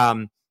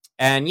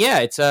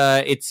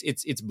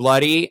 It's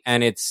bloody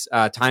and it's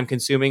time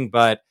consuming,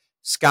 but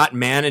Scott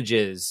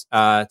manages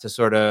to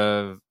sort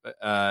of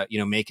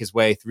make his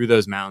way through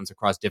those mountains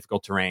across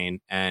difficult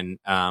terrain and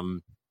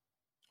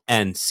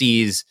and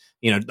sees,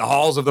 the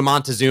halls of the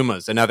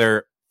Montezumas,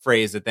 another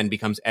phrase that then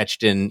becomes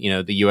etched in,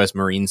 the U.S.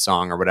 Marine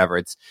song or whatever.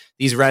 It's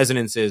these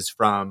resonances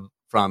from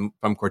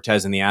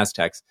Cortez and the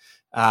Aztecs.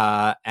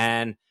 And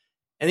then,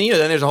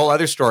 then there's a whole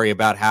other story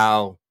about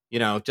how,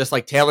 just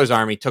like Taylor's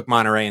army took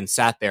Monterrey and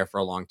sat there for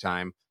a long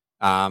time,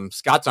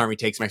 Scott's army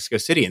takes Mexico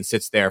City and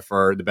sits there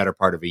for the better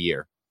part of a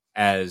year.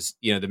 As,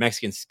 the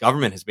Mexican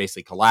government has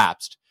basically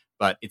collapsed,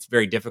 but it's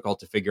very difficult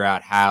to figure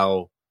out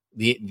how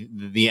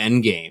the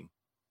end game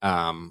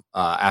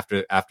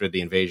after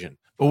the invasion.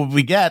 But what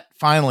we get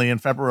finally in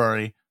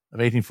February of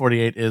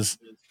 1848 is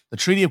the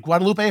Treaty of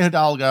Guadalupe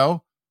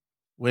Hidalgo,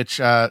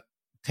 which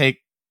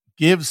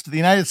gives to the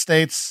United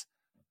States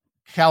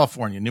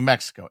California, New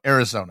Mexico,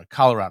 Arizona,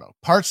 Colorado,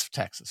 parts of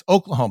Texas,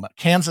 Oklahoma,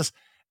 Kansas,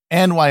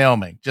 and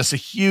Wyoming. Just a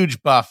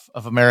huge buff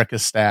of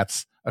America's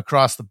stats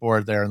across the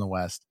board there in the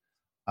West.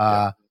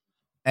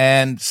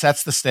 And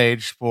sets the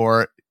stage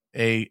for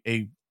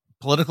a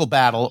political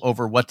battle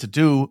over what to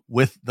do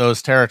with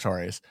those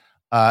territories.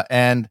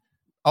 And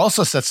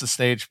also sets the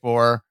stage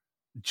for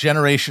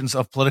generations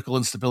of political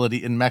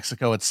instability in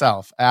Mexico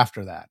itself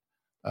after that.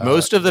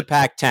 Most of the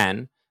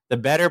Pac-10, the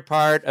better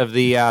part of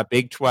the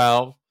Big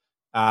 12,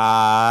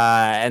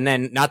 and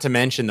then not to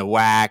mention the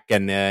WAC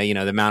and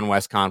the Mountain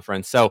West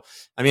Conference. So,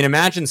 I mean,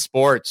 imagine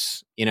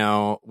sports,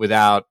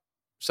 without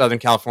Southern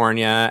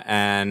California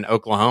and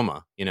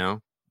Oklahoma,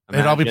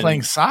 They'd all be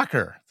playing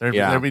soccer.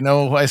 There'd be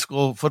no high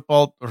school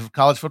football or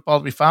college football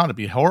to be found. It'd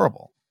be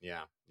horrible.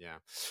 Yeah.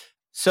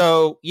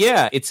 So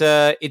this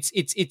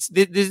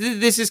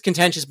is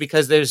contentious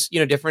because there's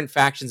different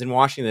factions in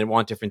Washington that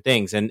want different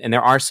things, and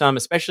there are some,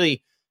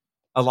 especially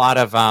a lot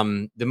of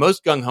the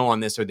most gung ho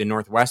on this are the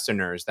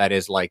Northwesterners. That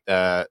is like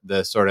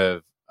the sort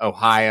of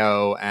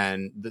Ohio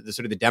and the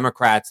sort of the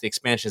Democrats, the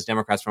expansionist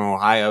Democrats from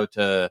Ohio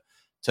to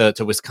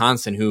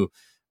Wisconsin, who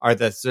are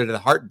the sort of the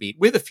heartbeat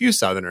with a few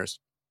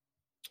Southerners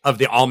of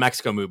the all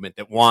Mexico movement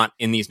that want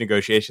in these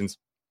negotiations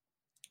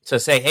to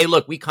say, hey,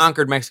 look, we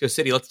conquered Mexico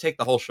City. Let's take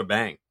the whole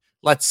shebang.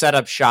 Let's set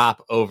up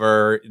shop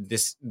over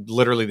this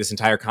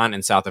entire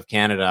continent south of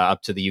Canada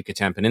up to the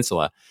Yucatan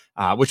Peninsula,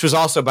 which was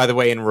also, by the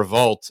way, in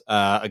revolt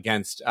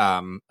against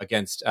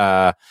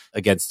the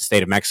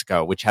state of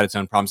Mexico, which had its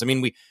own problems. I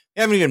mean, we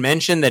haven't even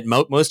mentioned that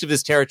most of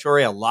this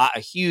territory, a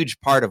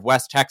huge part of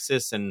West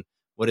Texas and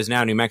what is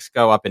now New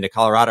Mexico up into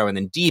Colorado and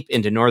then deep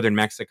into northern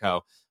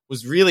Mexico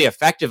was really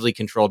effectively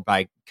controlled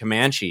by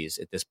Comanches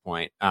at this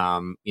point.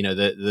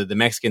 The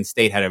Mexican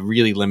state had a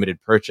really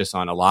limited purchase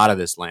on a lot of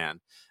this land.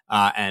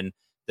 And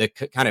the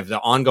kind of the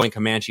ongoing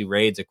Comanche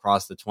raids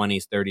across the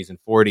 20s, 30s, and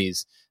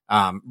 40s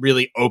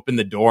really opened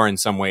the door in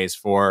some ways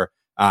for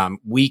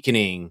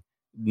weakening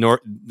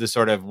the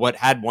sort of what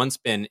had once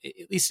been,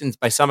 at least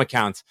by some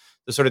accounts,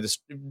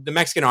 the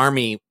Mexican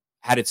army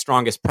had its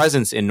strongest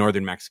presence in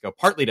northern Mexico,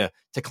 partly to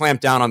clamp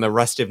down on the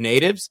restive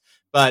natives,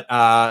 but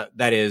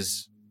that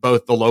is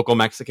both the local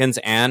Mexicans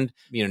and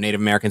Native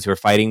Americans who are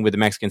fighting with the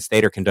Mexican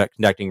state or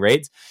conducting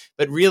raids.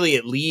 But really,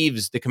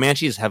 the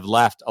Comanches have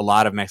left a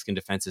lot of Mexican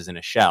defenses in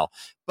a shell.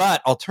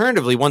 But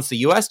alternatively, once the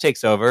U.S.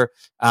 takes over,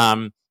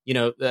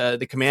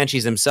 the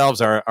Comanches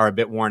themselves are a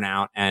bit worn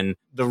out, and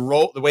the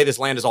way this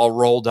land is all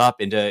rolled up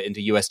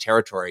into U.S.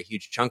 territory, a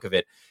huge chunk of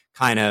it,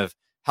 kind of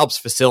helps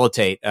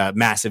facilitate a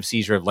massive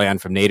seizure of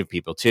land from Native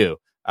people too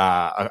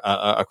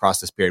across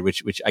this period,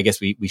 which I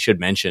guess we should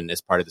mention as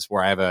part of this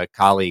war. I have a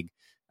colleague.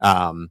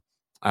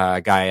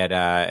 A guy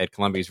at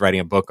Columbia is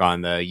writing a book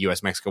on the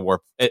U.S.-Mexico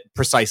War,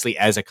 precisely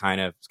as a kind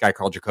of, this guy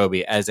Carl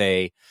Jacoby, as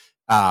a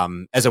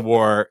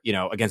war,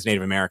 against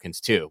Native Americans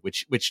too,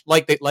 which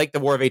like the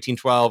War of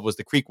 1812 was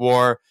the Creek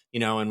War,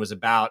 and was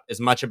about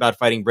as much about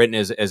fighting Britain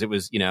as it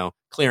was,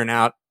 clearing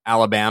out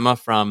Alabama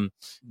from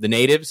the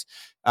natives.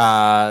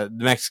 The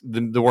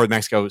War of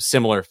Mexico,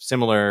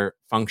 similar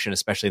function,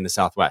 especially in the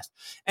Southwest.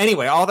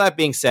 Anyway, all that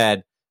being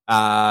said,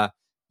 the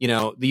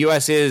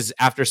U.S. is,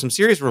 after some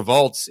serious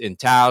revolts in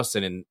Taos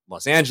and in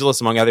Los Angeles,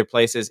 among other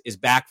places, is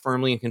back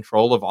firmly in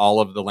control of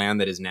all of the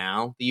land that is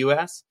now the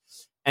U.S.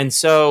 And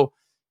so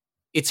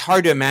it's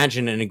hard to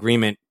imagine an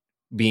agreement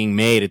being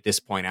made at this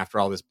point after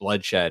all this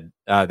bloodshed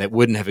that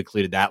wouldn't have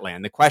included that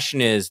land. The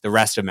question is the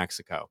rest of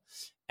Mexico.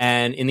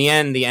 And in the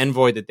end, the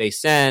envoy that they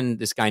send,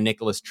 this guy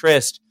Nicholas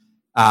Trist,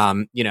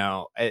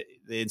 the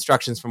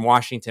instructions from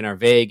Washington are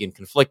vague and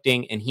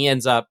conflicting, and he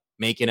ends up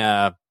making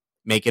an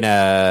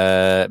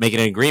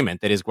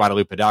agreement that is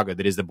Guadalupe Hidalgo,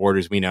 that is the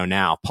borders we know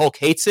now. Polk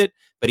hates it,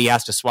 but he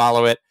has to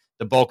swallow it.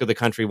 The bulk of the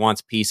country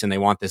wants peace, and they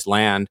want this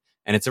land,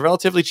 and it's a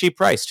relatively cheap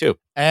price too.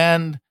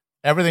 And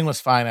everything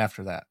was fine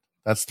after that.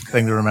 That's the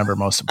thing to remember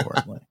most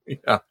importantly.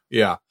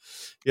 Yeah,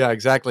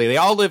 exactly. They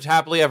all lived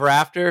happily ever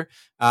after.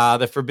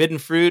 The forbidden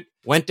fruit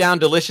went down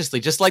deliciously,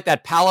 just like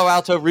that Palo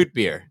Alto root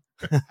beer.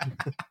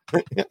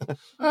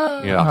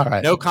 All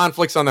right. No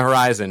conflicts on the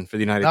horizon for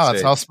the United States.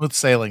 It's all smooth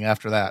sailing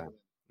after that.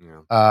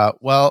 Yeah.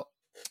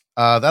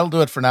 That'll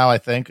do it for now, I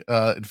think.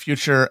 In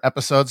future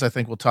episodes, I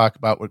think we'll talk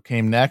about what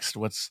came next,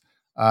 where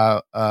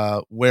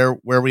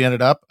we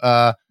ended up.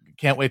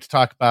 Can't wait to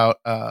talk about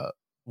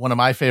one of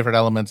my favorite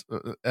elements,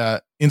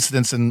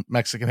 incidents in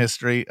Mexican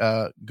history.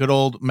 Good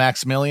old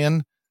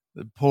Maximilian,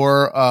 the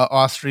poor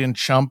Austrian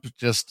chump,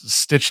 just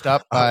stitched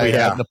up by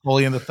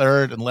Napoleon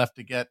III and left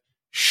to get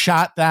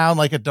shot down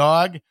like a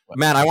dog.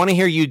 Man, I want to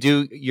hear you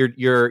do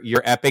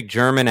your epic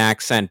German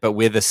accent, but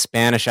with a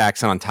Spanish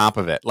accent on top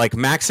of it, like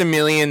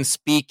Maximilian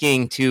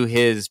speaking to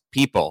his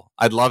people.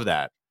 I'd love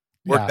that.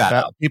 Work that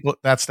out.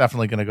 That's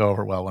definitely going to go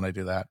over well when I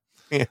do that.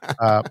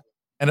 Yeah.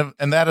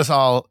 And that is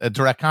all a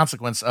direct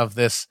consequence of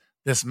this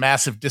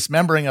massive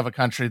dismembering of a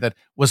country that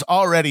was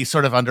already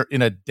sort of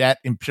in a debt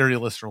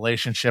imperialist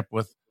relationship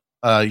with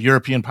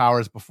European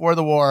powers before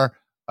the war,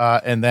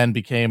 and then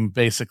became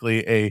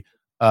basically a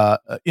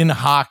in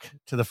hoc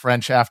to the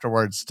French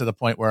afterwards, to the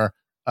point where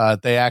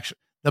the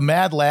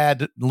mad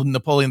lad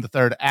Napoleon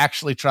III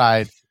actually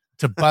tried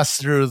to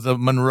bust through the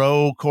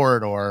Monroe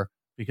Corridor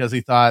because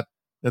he thought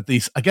that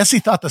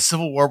the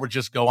Civil War would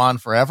just go on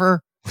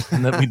forever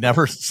and that we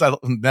never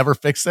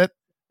fix it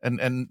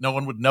and no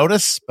one would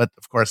notice. But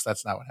of course,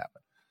 that's not what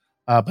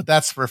happened. But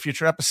that's for a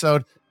future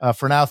episode.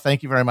 For now,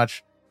 thank you very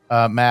much,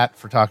 Matt,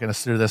 for talking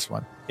us through this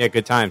one. Yeah,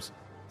 good times.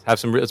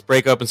 Let's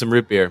break open some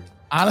root beer.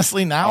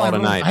 Honestly, now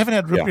I haven't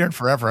had root beer in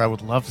forever. I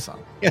would love some.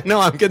 Yeah, no,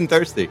 I'm getting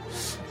thirsty.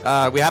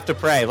 We have to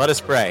pray. Let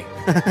us pray.